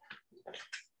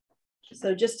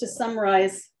 So just to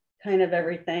summarize kind of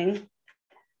everything,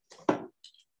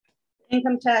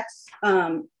 income tax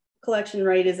collection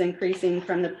rate is increasing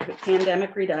from the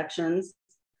pandemic reductions.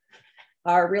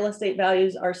 Our real estate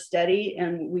values are steady,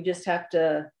 and we just have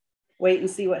to wait and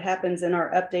see what happens in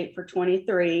our update for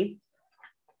 23.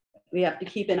 We have to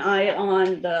keep an eye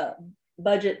on the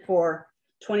budget for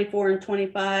 24 and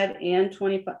 25 and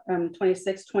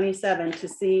 26, 27 to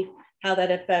see how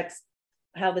that affects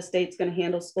how the state's going to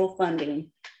handle school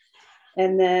funding.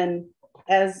 And then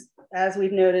as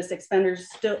we've noticed,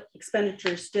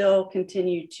 expenditures still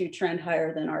continue to trend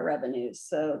higher than our revenues.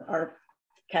 So our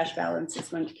cash balance is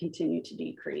going to continue to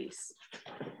decrease.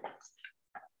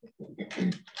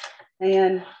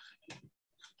 And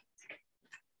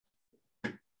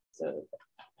so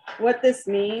what this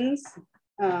means,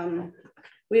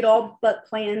 we'd all but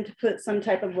planned to put some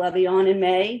type of levy on in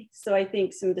May. So I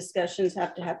think some discussions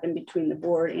have to happen between the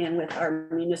board and with our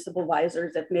municipal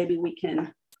advisors if maybe we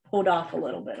can hold off a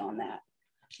little bit on that.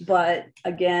 But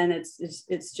again,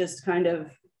 it's just kind of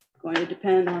going to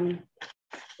depend on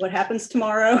what happens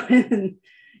tomorrow and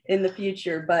in the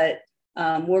future. But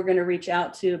we're going to reach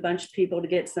out to a bunch of people to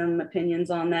get some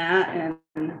opinions on that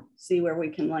and see where we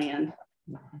can land.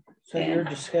 So your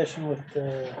discussion with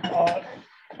the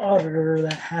auditor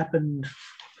that happened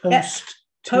post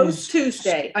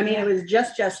Tuesday. I mean, it was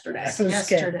just yesterday.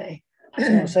 Yesterday. I was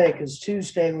going to say, because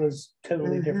Tuesday was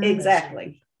totally different.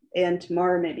 Exactly. And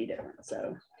tomorrow may be different.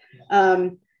 So,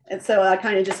 and so I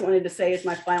kind of just wanted to say as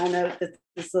my final note that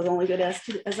this is only good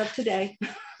as of today.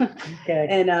 Okay.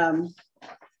 And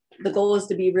the goal is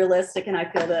to be realistic, and I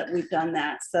feel that we've done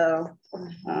that. So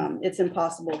it's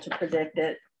impossible to predict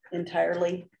it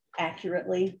entirely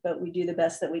accurately, but we do the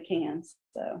best that we can.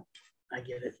 So I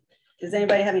get it. Does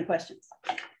anybody have any questions?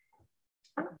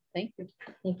 Thank you.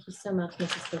 Thank you so much,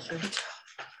 Mrs. Fisher.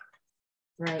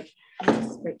 Right,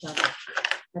 great job.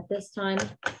 At this time,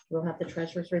 we'll have the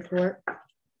treasurer's report.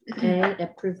 A,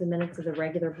 approve the minutes of the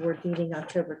regular board meeting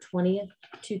October 20th,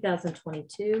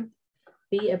 2022.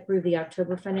 B, approve the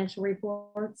October financial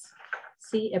reports.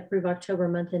 C, approve October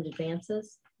month-end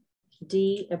advances.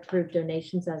 D, approve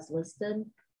donations as listed.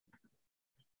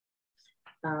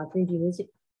 Greeneview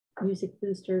Music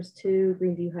Boosters to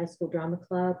Greeneview High School Drama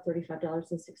Club,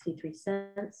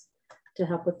 $35.63 to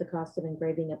help with the cost of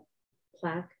engraving a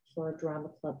plaque for drama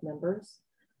club members.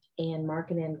 And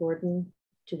Mark and Ann Gordon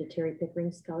to the Terry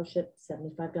Pickering Scholarship,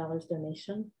 $75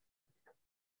 donation.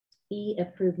 E,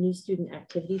 approve new student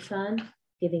activity fund,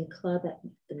 Giving Club at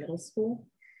the middle school.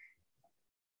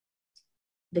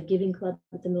 The Giving Club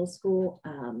at the middle school.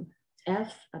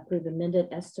 F, approve amended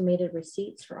estimated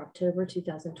receipts for October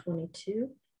 2022.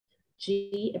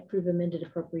 G, approve amended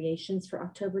appropriations for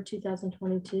October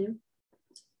 2022.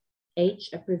 H,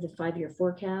 approve the 5-year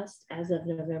forecast as of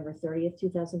November 30th,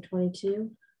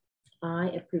 2022. I,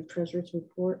 approve treasurer's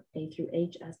report A through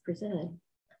H as presented.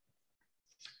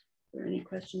 Are there any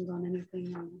questions on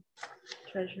anything on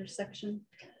the treasurer section?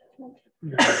 Do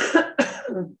I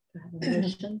have a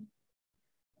motion?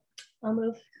 I'll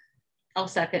move. I'll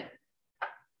second.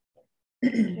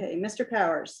 Okay, Mr.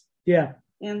 Powers. Yeah.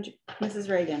 And Mrs.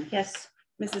 Reagan. Yes.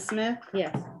 Mrs. Smith.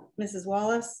 Yes. Mrs.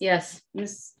 Wallace. Yes.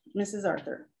 Mrs.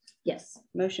 Arthur. Yes.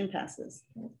 Motion passes.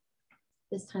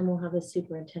 This time we'll have a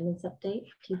superintendent's update,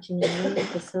 teaching and learning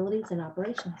facilities and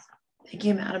operations. Thank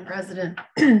you, Madam President.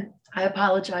 I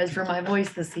apologize for my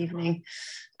voice this evening.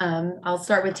 I'll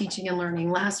start with teaching and learning.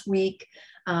 Last week,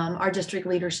 our district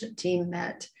leadership team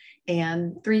met,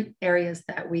 and 3 areas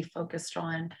that we focused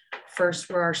on. First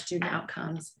were our student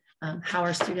outcomes, how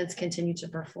our students continue to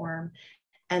perform,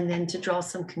 and then to draw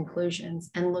some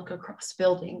conclusions and look across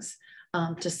buildings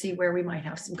to see where we might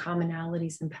have some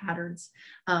commonalities and patterns.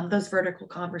 Those vertical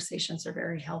conversations are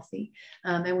very healthy.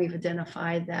 And we've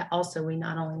identified that also we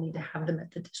not only need to have them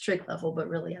at the district level, but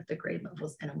really at the grade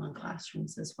levels and among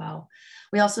classrooms as well.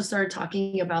 We also started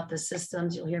talking about the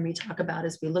systems you'll hear me talk about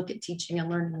as we look at teaching and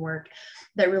learning work,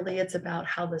 that really it's about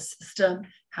how the system,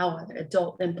 how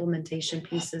adult implementation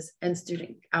pieces and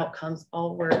student outcomes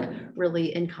all work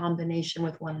really in combination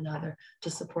with one another to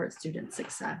support student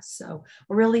success. So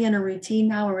we're really in a routine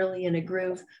now, we're really in a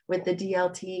groove with the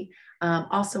DLT.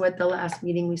 Also at the last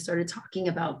meeting, we started talking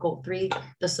about goal 3,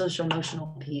 the social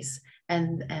emotional piece,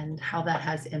 and how that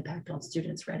has impact on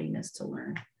students' readiness to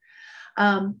learn.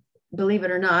 Believe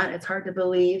it or not, it's hard to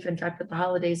believe. In fact, with the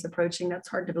holidays approaching, that's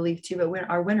hard to believe too, but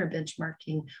our winter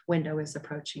benchmarking window is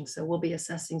approaching. So we'll be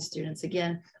assessing students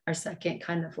again, our second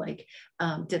kind of like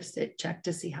dipstick check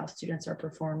to see how students are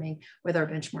performing with our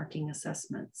benchmarking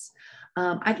assessments.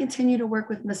 I continue to work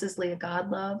with Mrs. Leah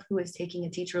Godlove, who is taking a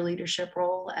teacher leadership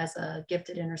role as a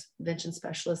gifted intervention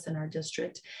specialist in our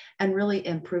district, and really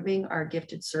improving our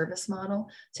gifted service model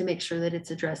to make sure that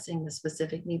it's addressing the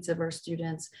specific needs of our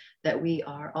students, that we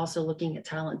are also looking at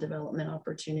talent development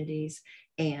opportunities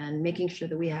and making sure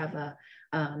that we have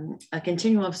a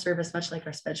continuum of service, much like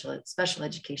our special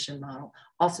education model,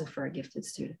 also for our gifted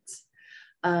students.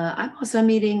 I'm also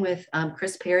meeting with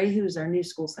Chris Perry, who's our new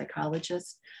school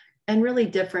psychologist, and really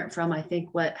different from, I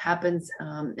think, what happens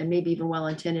and maybe even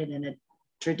well-intended in a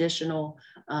traditional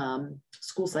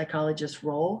school psychologist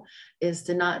role, is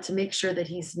to make sure that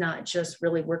he's not just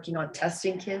really working on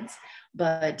testing kids,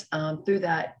 but through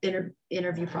that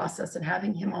interview process and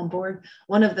having him on board.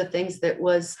 One of the things that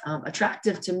was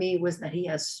attractive to me was that he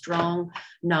has strong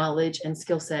knowledge and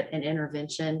skill set in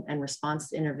intervention and response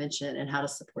to intervention and how to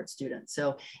support students.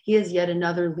 So he is yet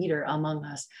another leader among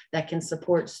us that can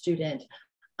support student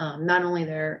not only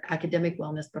their academic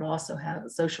wellness, but also have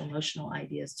social emotional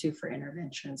ideas too for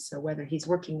intervention. So whether he's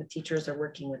working with teachers or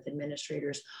working with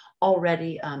administrators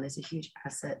already is a huge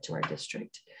asset to our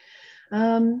district.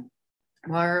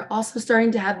 We're also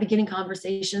starting to have beginning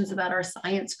conversations about our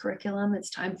science curriculum. It's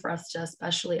time for us to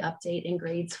especially update in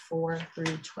grades 4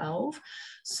 through 12.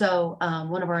 So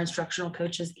one of our instructional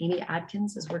coaches, Amy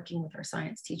Adkins, is working with our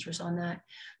science teachers on that.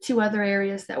 2 other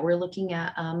areas that we're looking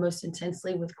at most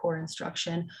intensely with core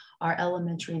instruction are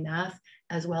elementary math,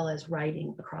 as well as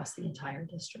writing across the entire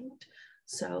district.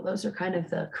 So those are kind of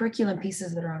the curriculum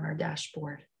pieces that are on our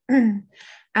dashboard.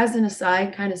 As an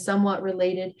aside, kind of somewhat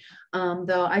related,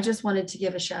 though, I just wanted to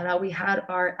give a shout out. We had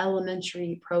our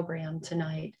elementary program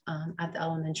tonight at the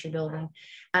elementary building.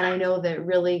 And I know that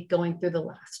really going through the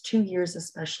last 2 years,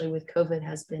 especially with COVID,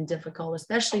 has been difficult,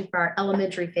 especially for our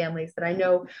elementary families that I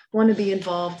know want to be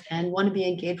involved and want to be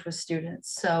engaged with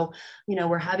students. So, you know,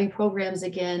 we're having programs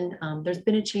again. There's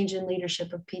been a change in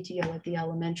leadership of PTO at the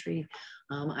elementary.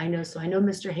 I know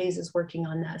Mr. Hayes is working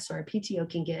on that, so our PTO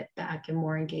can get back and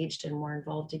more engaged and more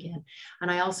involved again.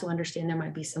 And I also understand there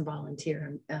might be some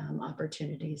volunteer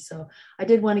opportunities. So I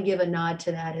did want to give a nod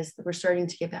to that as we're starting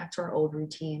to get back to our old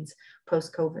routines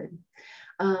post-COVID.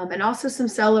 And also some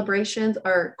celebrations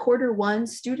are Q1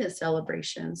 student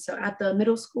celebrations. So at the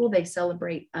middle school, they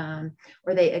celebrate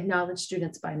or they acknowledge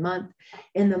students by month.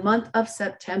 In the month of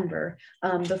September,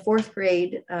 the fourth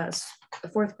grade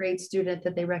student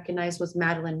that they recognized was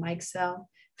Madeline Mikesell.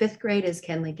 5th grade is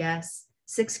Kenley Guess.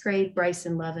 6th grade,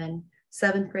 Bryson Levin.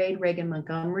 7th grade, Reagan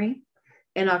Montgomery.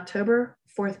 In October,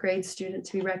 4th grade student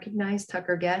to be recognized,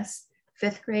 Tucker Guess.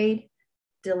 5th grade,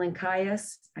 Dylan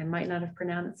Caius, I might not have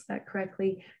pronounced that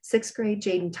correctly. 6th grade,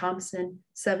 Jaden Thompson.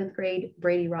 7th grade,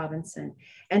 Brady Robinson.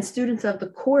 And students of the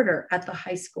quarter at the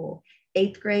high school,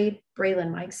 8th grade,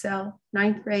 Braylon Mikesell.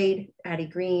 9th grade, Addie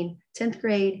Green. 10th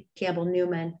grade, Campbell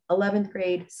Newman. 11th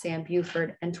grade, Sam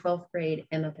Buford. And 12th grade,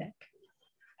 Emma Vick.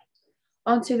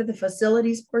 Onto the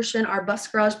facilities portion, our bus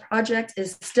garage project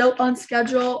is still on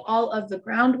schedule. All of the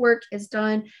groundwork is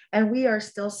done, and we are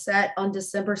still set on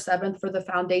December 7th for the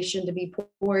foundation to be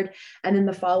poured, and then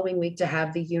the following week to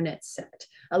have the units set.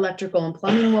 Electrical and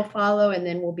plumbing will follow, and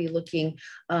then we'll be looking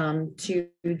to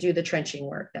do the trenching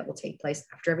work that will take place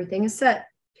after everything is set.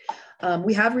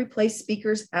 We have replaced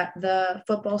speakers at the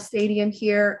football stadium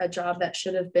here, a job that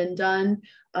should have been done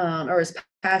or is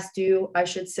past due, I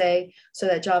should say. So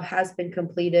that job has been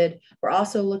completed. We're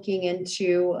also looking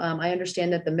into, I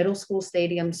understand that the middle school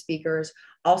stadium speakers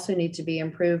also need to be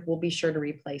improved. We'll be sure to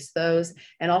replace those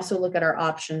and also look at our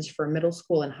options for middle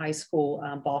school and high school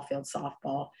ball field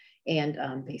softball and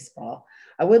baseball.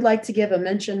 I would like to give a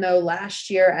mention though, last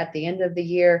year at the end of the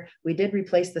year, we did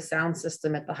replace the sound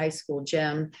system at the high school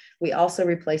gym. We also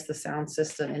replaced the sound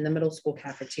system in the middle school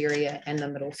cafeteria and the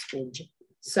middle school gym.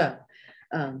 So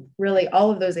really all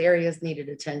of those areas needed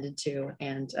attended to,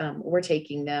 and we're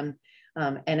taking them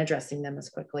and addressing them as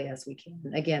quickly as we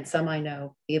can. Again, some I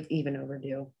know even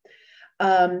overdue.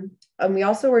 And we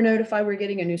also were notified we're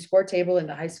getting a new score table in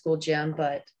the high school gym,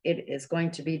 but it is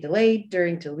going to be delayed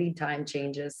due to lead time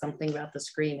changes. Something about the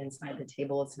screen inside the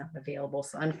table is not available.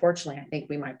 So unfortunately, I think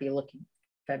we might be looking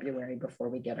February before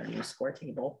we get our new score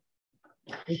table.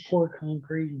 They pour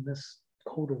concrete in this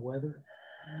colder weather.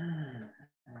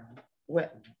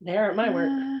 What? They are at my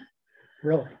work.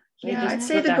 Really? Yeah, I'd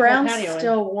say the ground's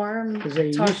still warm.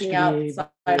 Talking outside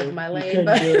of my lane,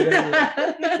 but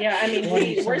yeah, I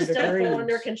mean, we're still full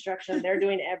under construction. They're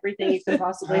doing everything you can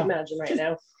possibly imagine right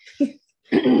now.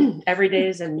 Every day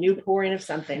is a new pouring of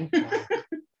something.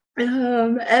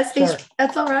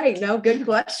 That's all right. No, good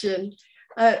question.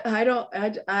 I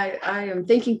am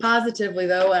thinking positively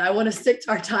though, and I want to stick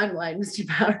to our timeline, Mr.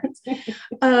 Powers.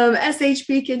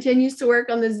 SHP continues to work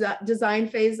on the design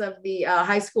phase of the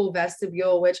high school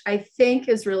vestibule, which I think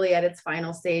is really at its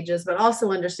final stages, but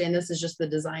also understand this is just the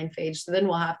design phase. So then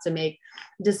we'll have to make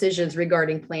decisions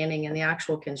regarding planning and the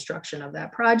actual construction of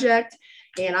that project.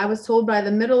 And I was told by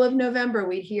the middle of November,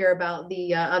 we'd hear about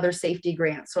the other safety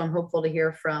grants. So I'm hopeful to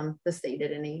hear from the state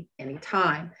at any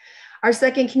time. Our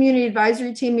second community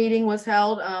advisory team meeting was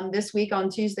held this week on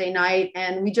Tuesday night,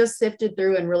 and we just sifted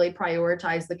through and really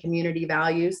prioritized the community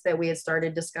values that we had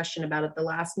started discussion about at the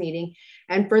last meeting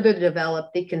and further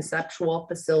developed the conceptual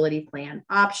facility plan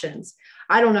options.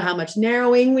 I don't know how much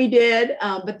narrowing we did,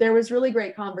 but there was really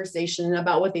great conversation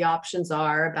about what the options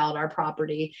are about our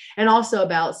property and also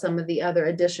about some of the other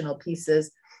additional pieces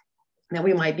that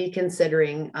we might be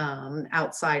considering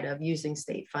outside of using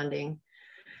state funding.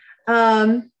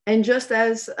 And just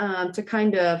as to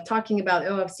kind of talking about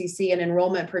OFCC and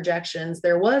enrollment projections,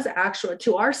 there was actually,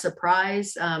 to our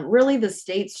surprise, really the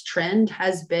state's trend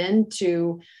has been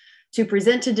to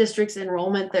present to districts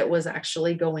enrollment that was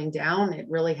actually going down. It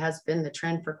really has been the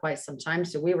trend for quite some time.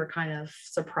 So we were kind of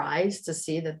surprised to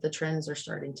see that the trends are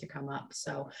starting to come up.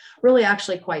 So really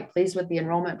actually quite pleased with the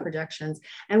enrollment projections.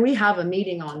 And we have a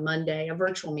meeting on Monday, a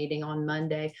virtual meeting on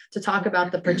Monday to talk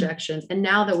about the projections. And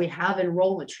now that we have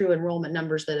true enrollment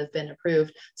numbers that have been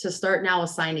approved, to start now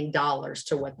assigning dollars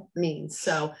to what that means.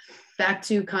 So back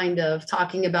to kind of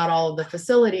talking about all of the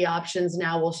facility options,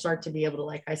 now we'll start to be able to,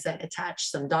 like I said, attach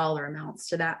some dollar amounts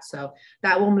to that. So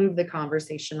that will move the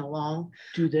conversation along.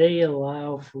 Do they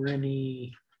allow for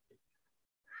any,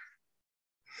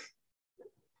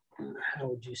 how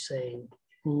would you say,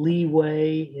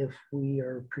 leeway if we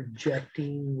are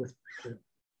projecting with the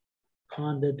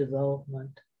condo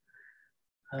development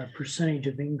percentage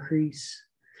of increase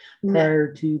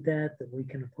prior to that we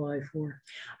can apply for?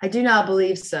 I do not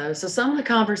believe so. So some of the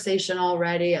conversation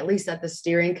already, at least at the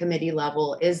steering committee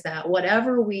level, is that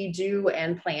whatever we do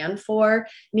and plan for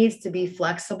needs to be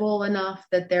flexible enough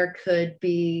that there could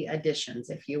be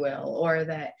additions, if you will, or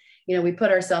that, you know, we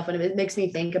put ourselves in, it makes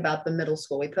me think about the middle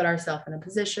school. We put ourselves in a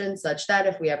position such that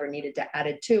if we ever needed to add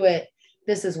it to it,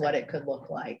 this is what it could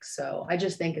look like. So I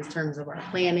just think in terms of our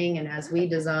planning and as we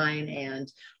design and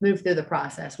move through the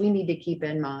process, we need to keep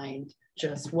in mind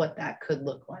just what that could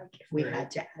look like if we had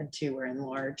to add to or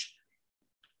enlarge.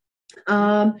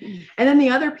 And then the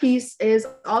other piece is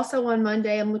also on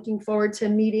Monday, I'm looking forward to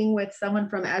meeting with someone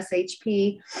from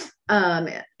SHP,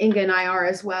 Inga and I are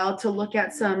as well, to look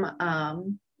at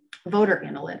some voter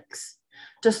analytics,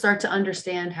 to start to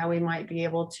understand how we might be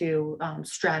able to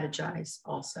strategize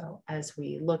also as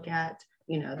we look at,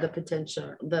 you know, the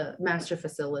potential, the master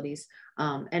facilities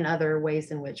and other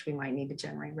ways in which we might need to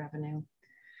generate revenue.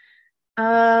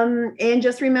 And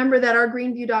just remember that our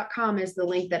greeneview.com is the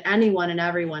link that anyone and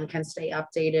everyone can stay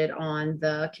updated on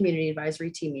the community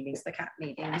advisory team meetings, the CAP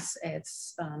meetings.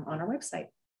 It's on our website.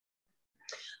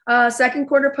 Second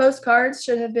quarter postcards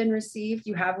should have been received.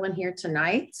 You have one here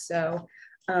tonight. So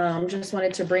just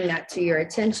wanted to bring that to your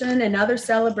attention. Another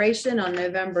celebration on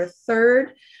November 3rd.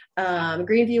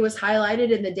 Greeneview was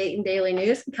highlighted in the Dayton Daily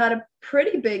News and caught a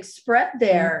pretty big spread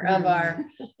there of our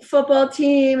football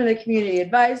team and the community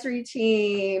advisory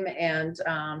team. And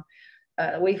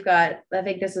we've got, I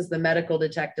think this is the medical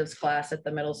detectives class at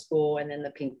the middle school and then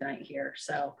the pink night here.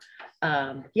 So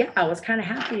yeah, I was kind of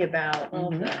happy about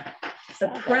all the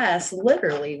press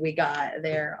literally we got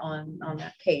there on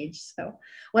that page. So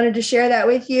wanted to share that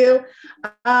with you.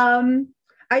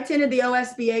 I attended the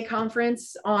OSBA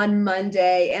conference on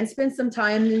Monday and spent some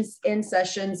time in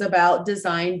sessions about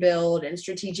design build and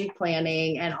strategic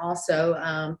planning, and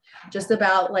also just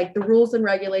about like the rules and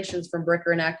regulations from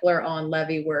Bricker and Eckler on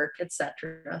levy work,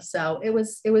 etc. So it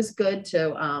was good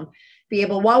to be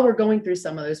able, while we're going through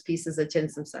some of those pieces,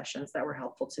 attend some sessions that were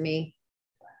helpful to me.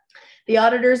 The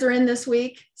auditors are in this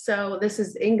week. So this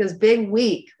is Inga's big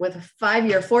week with a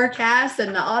 5-year forecast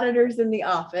and the auditors in the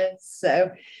office.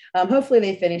 So hopefully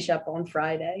they finish up on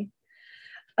Friday.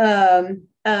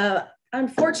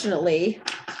 Unfortunately,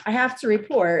 I have to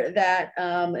report that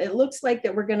it looks like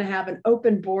that we're going to have an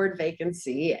open board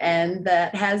vacancy, and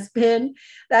that has been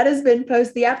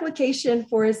posted. The application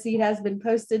for a seat has been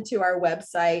posted to our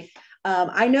website.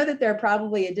 I know that there are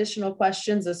probably additional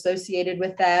questions associated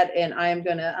with that, and I'm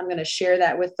gonna share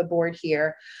that with the board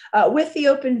here. With the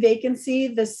open vacancy,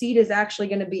 the seat is actually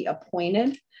going to be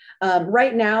appointed.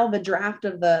 Right now, the draft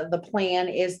of the plan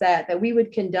is that we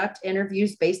would conduct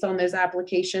interviews based on those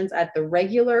applications at the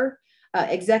regular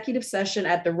executive session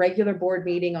at the regular board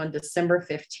meeting on December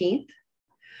 15th.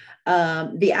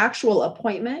 The actual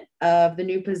appointment of the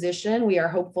new position we are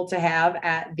hopeful to have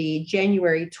at the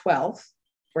January 12th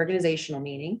organizational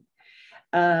meeting.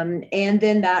 And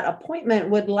then that appointment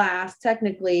would last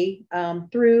technically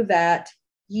through that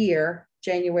year,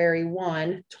 January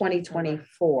 1,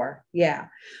 2024. Yeah.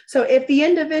 So if the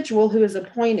individual who is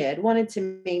appointed wanted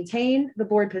to maintain the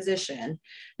board position,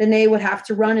 then they would have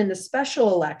to run in the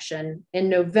special election in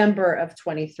November of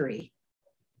 23,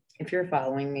 if you're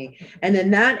following me. And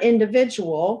then that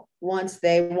individual once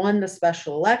they won the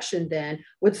special election, then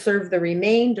would serve the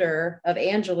remainder of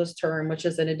Angela's term, which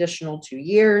is an additional 2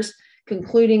 years,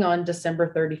 concluding on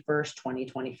December 31st,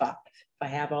 2025, if I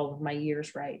have all of my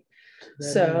years right.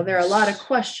 So there are a lot of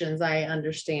questions, I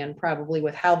understand, probably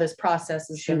with how this process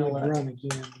is going to look. Run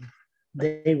again.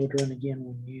 They would run again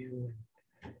on you.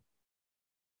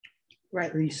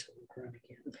 Right. Teresa would run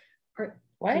again.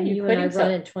 Why are you you and I putting run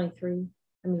so? in 23?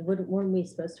 I mean, weren't we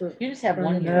supposed to? You just have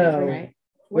one year, No. right?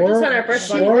 We're just on our first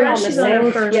one. Laura- We're on the she's same. on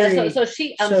her first. Yeah, three. so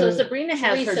she, so So- Sabrina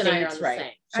has her Teresa and I are on dates the right.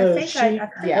 same. So think she, I think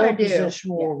her I do.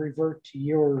 position will revert to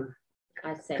your.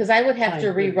 I say. Because I would have to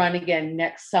Time period. rerun again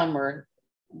next summer,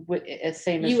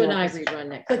 same as You and I yours. rerun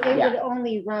next. But they time. Yeah. would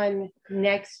only run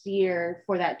next year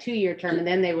for that 2-year term, and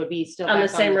then they would be still On the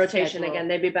back same rotation schedule. again.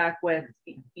 They'd be back with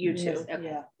you two.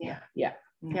 Yeah.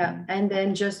 Yeah, and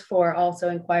then just for also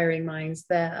inquiring minds,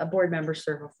 that a board member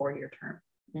serve a 4-year term.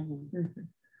 Mhm.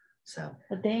 So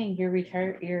But dang, you're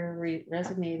retired, you're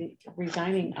resigning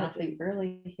awfully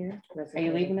early here. Are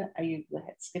you leaving it? Are you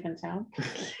skipping town?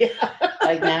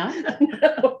 Like now?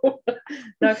 No,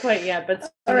 not quite yet, but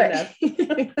all right.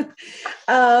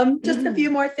 Just a few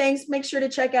more things. Make sure to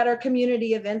check out our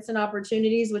community events and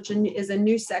opportunities, which is a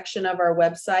new section of our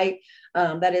website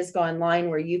that is go online,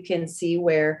 where you can see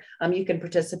where you can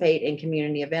participate in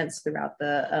community events throughout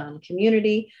the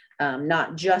community,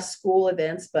 not just school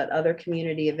events, but other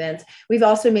community events. We've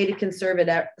also made a concerted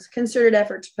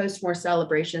effort to post more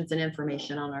celebrations and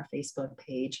information on our Facebook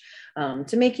page,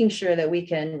 to making sure that we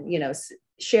can,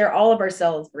 share all of our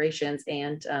celebrations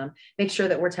and make sure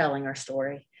that we're telling our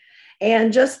story.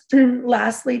 And just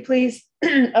lastly, please,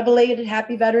 a belated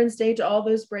happy Veterans Day to all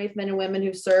those brave men and women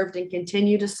who served and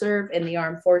continue to serve in the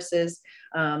armed forces.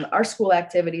 Our school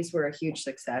activities were a huge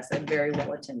success and very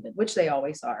well attended, which they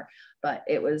always are. But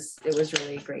it was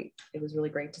really great. It was really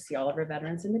great to see all of our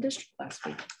veterans in the district last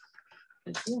week.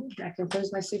 That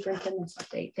concludes my superintendent's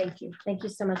update. Thank you. Thank you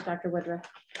so much, Dr. Woodruff.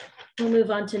 We'll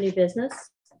move on to new business.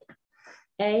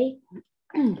 A,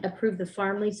 approve the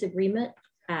farm lease agreement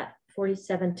at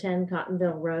 4710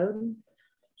 Cottonville Road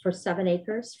for 7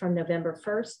 acres from November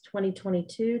 1st,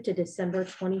 2022 to December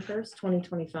 21st,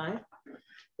 2025.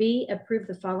 B, approve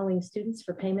the following students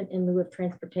for payment in lieu of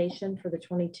transportation for the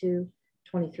 22-23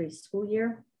 school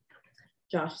year: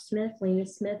 Josh Smith, Lena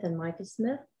Smith, and Micah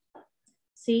Smith.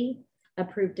 C,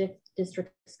 approve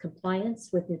district's compliance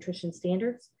with nutrition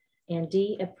standards. And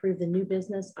D, approve the new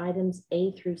business items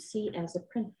A through C as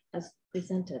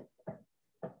presented.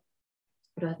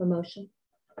 Do I have a motion?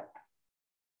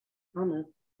 I'll move.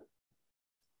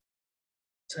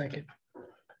 Second.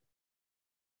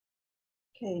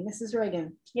 Okay, Mrs.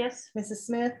 Reagan, Yes. Mrs.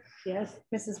 Smith, Yes.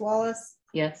 Mrs. Wallace,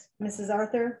 Yes. Mrs.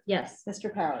 Arthur, Yes.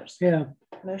 Mr. Powers. Yeah.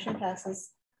 Motion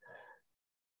passes.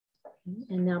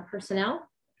 And now personnel.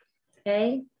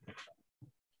 A,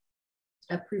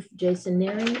 approve Jason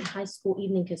Neri, high school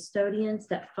evening custodian,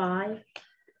 step 5,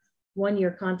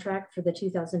 1-year contract for the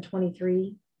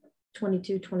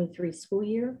 2023-22-23 school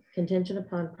year, contingent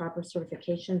upon proper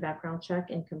certification, background check,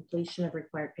 and completion of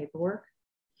required paperwork.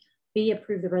 B,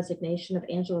 approve the resignation of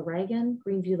Angela Reagan,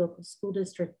 Greeneview Local School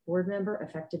District Board Member,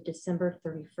 effective December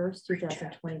 31st,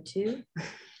 2022.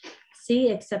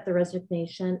 C, accept the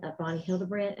resignation of Bonnie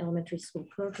Hildebrandt, Elementary School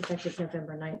Clerk, effective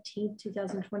November 19th,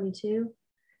 2022.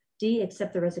 D,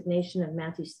 accept the resignation of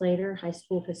Matthew Slater, High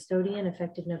School Custodian,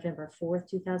 effective November 4th,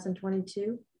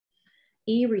 2022.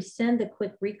 E, rescind the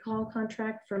quick recall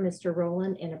contract for Mr.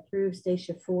 Rowland and approve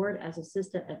Stacia Ford as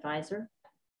Assistant Advisor.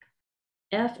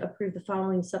 F, approve the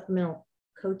following supplemental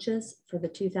coaches for the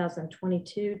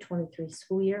 2022-23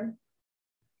 school year: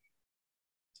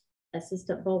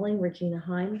 Assistant Bowling, Regina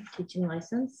Heim, teaching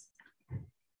license.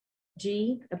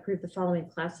 G, approve the following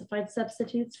classified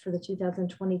substitutes for the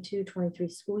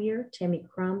 2022-23 school year: Tammy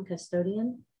Crum,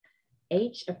 custodian.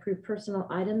 H, approve personal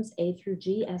items A through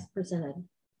G as presented.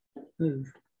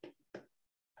 Move.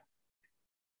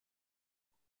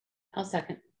 I'll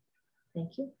second.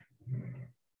 Thank you.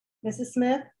 Mrs.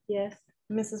 Smith, Yes.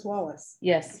 Mrs. Wallace,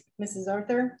 Yes. Mrs.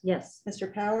 Arthur, Yes.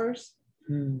 Mr. Powers.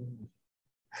 Hmm.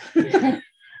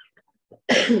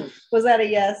 Was that a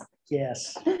yes?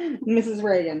 Yes. Mrs.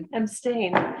 Reagan.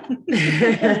 Abstain.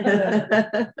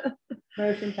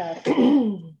 Motion passed.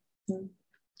 All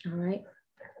right.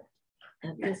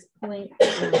 At this point,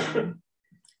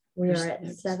 we are at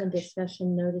 7,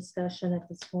 discussion, no discussion at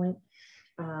this point.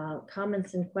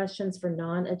 Comments and questions for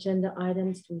non-agenda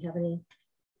items. Do we have any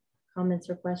comments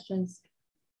or questions?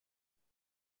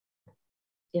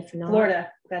 If not.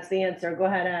 Florida, that's the answer. Go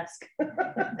ahead, ask.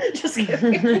 Just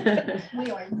kidding.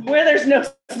 Where there's no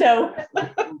snow.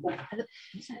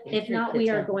 If not, we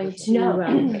are going to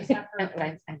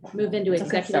move into Okay,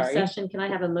 executive sorry. session. Can I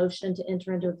have a motion to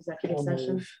enter into executive I'll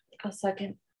session? move. I'll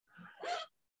second.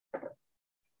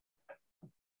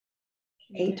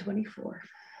 8:24.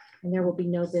 And there will be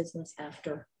no business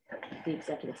after the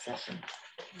executive session.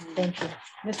 Thank you.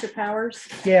 Mr. Powers,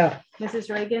 Yeah.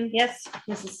 Mrs. Reagan. Yes.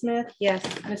 Mrs. Smith, Yes.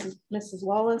 Mrs.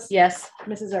 Wallace. Yes.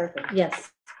 Mrs. Arthur.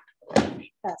 Yes.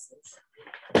 Passes.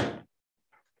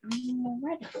 All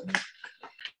right.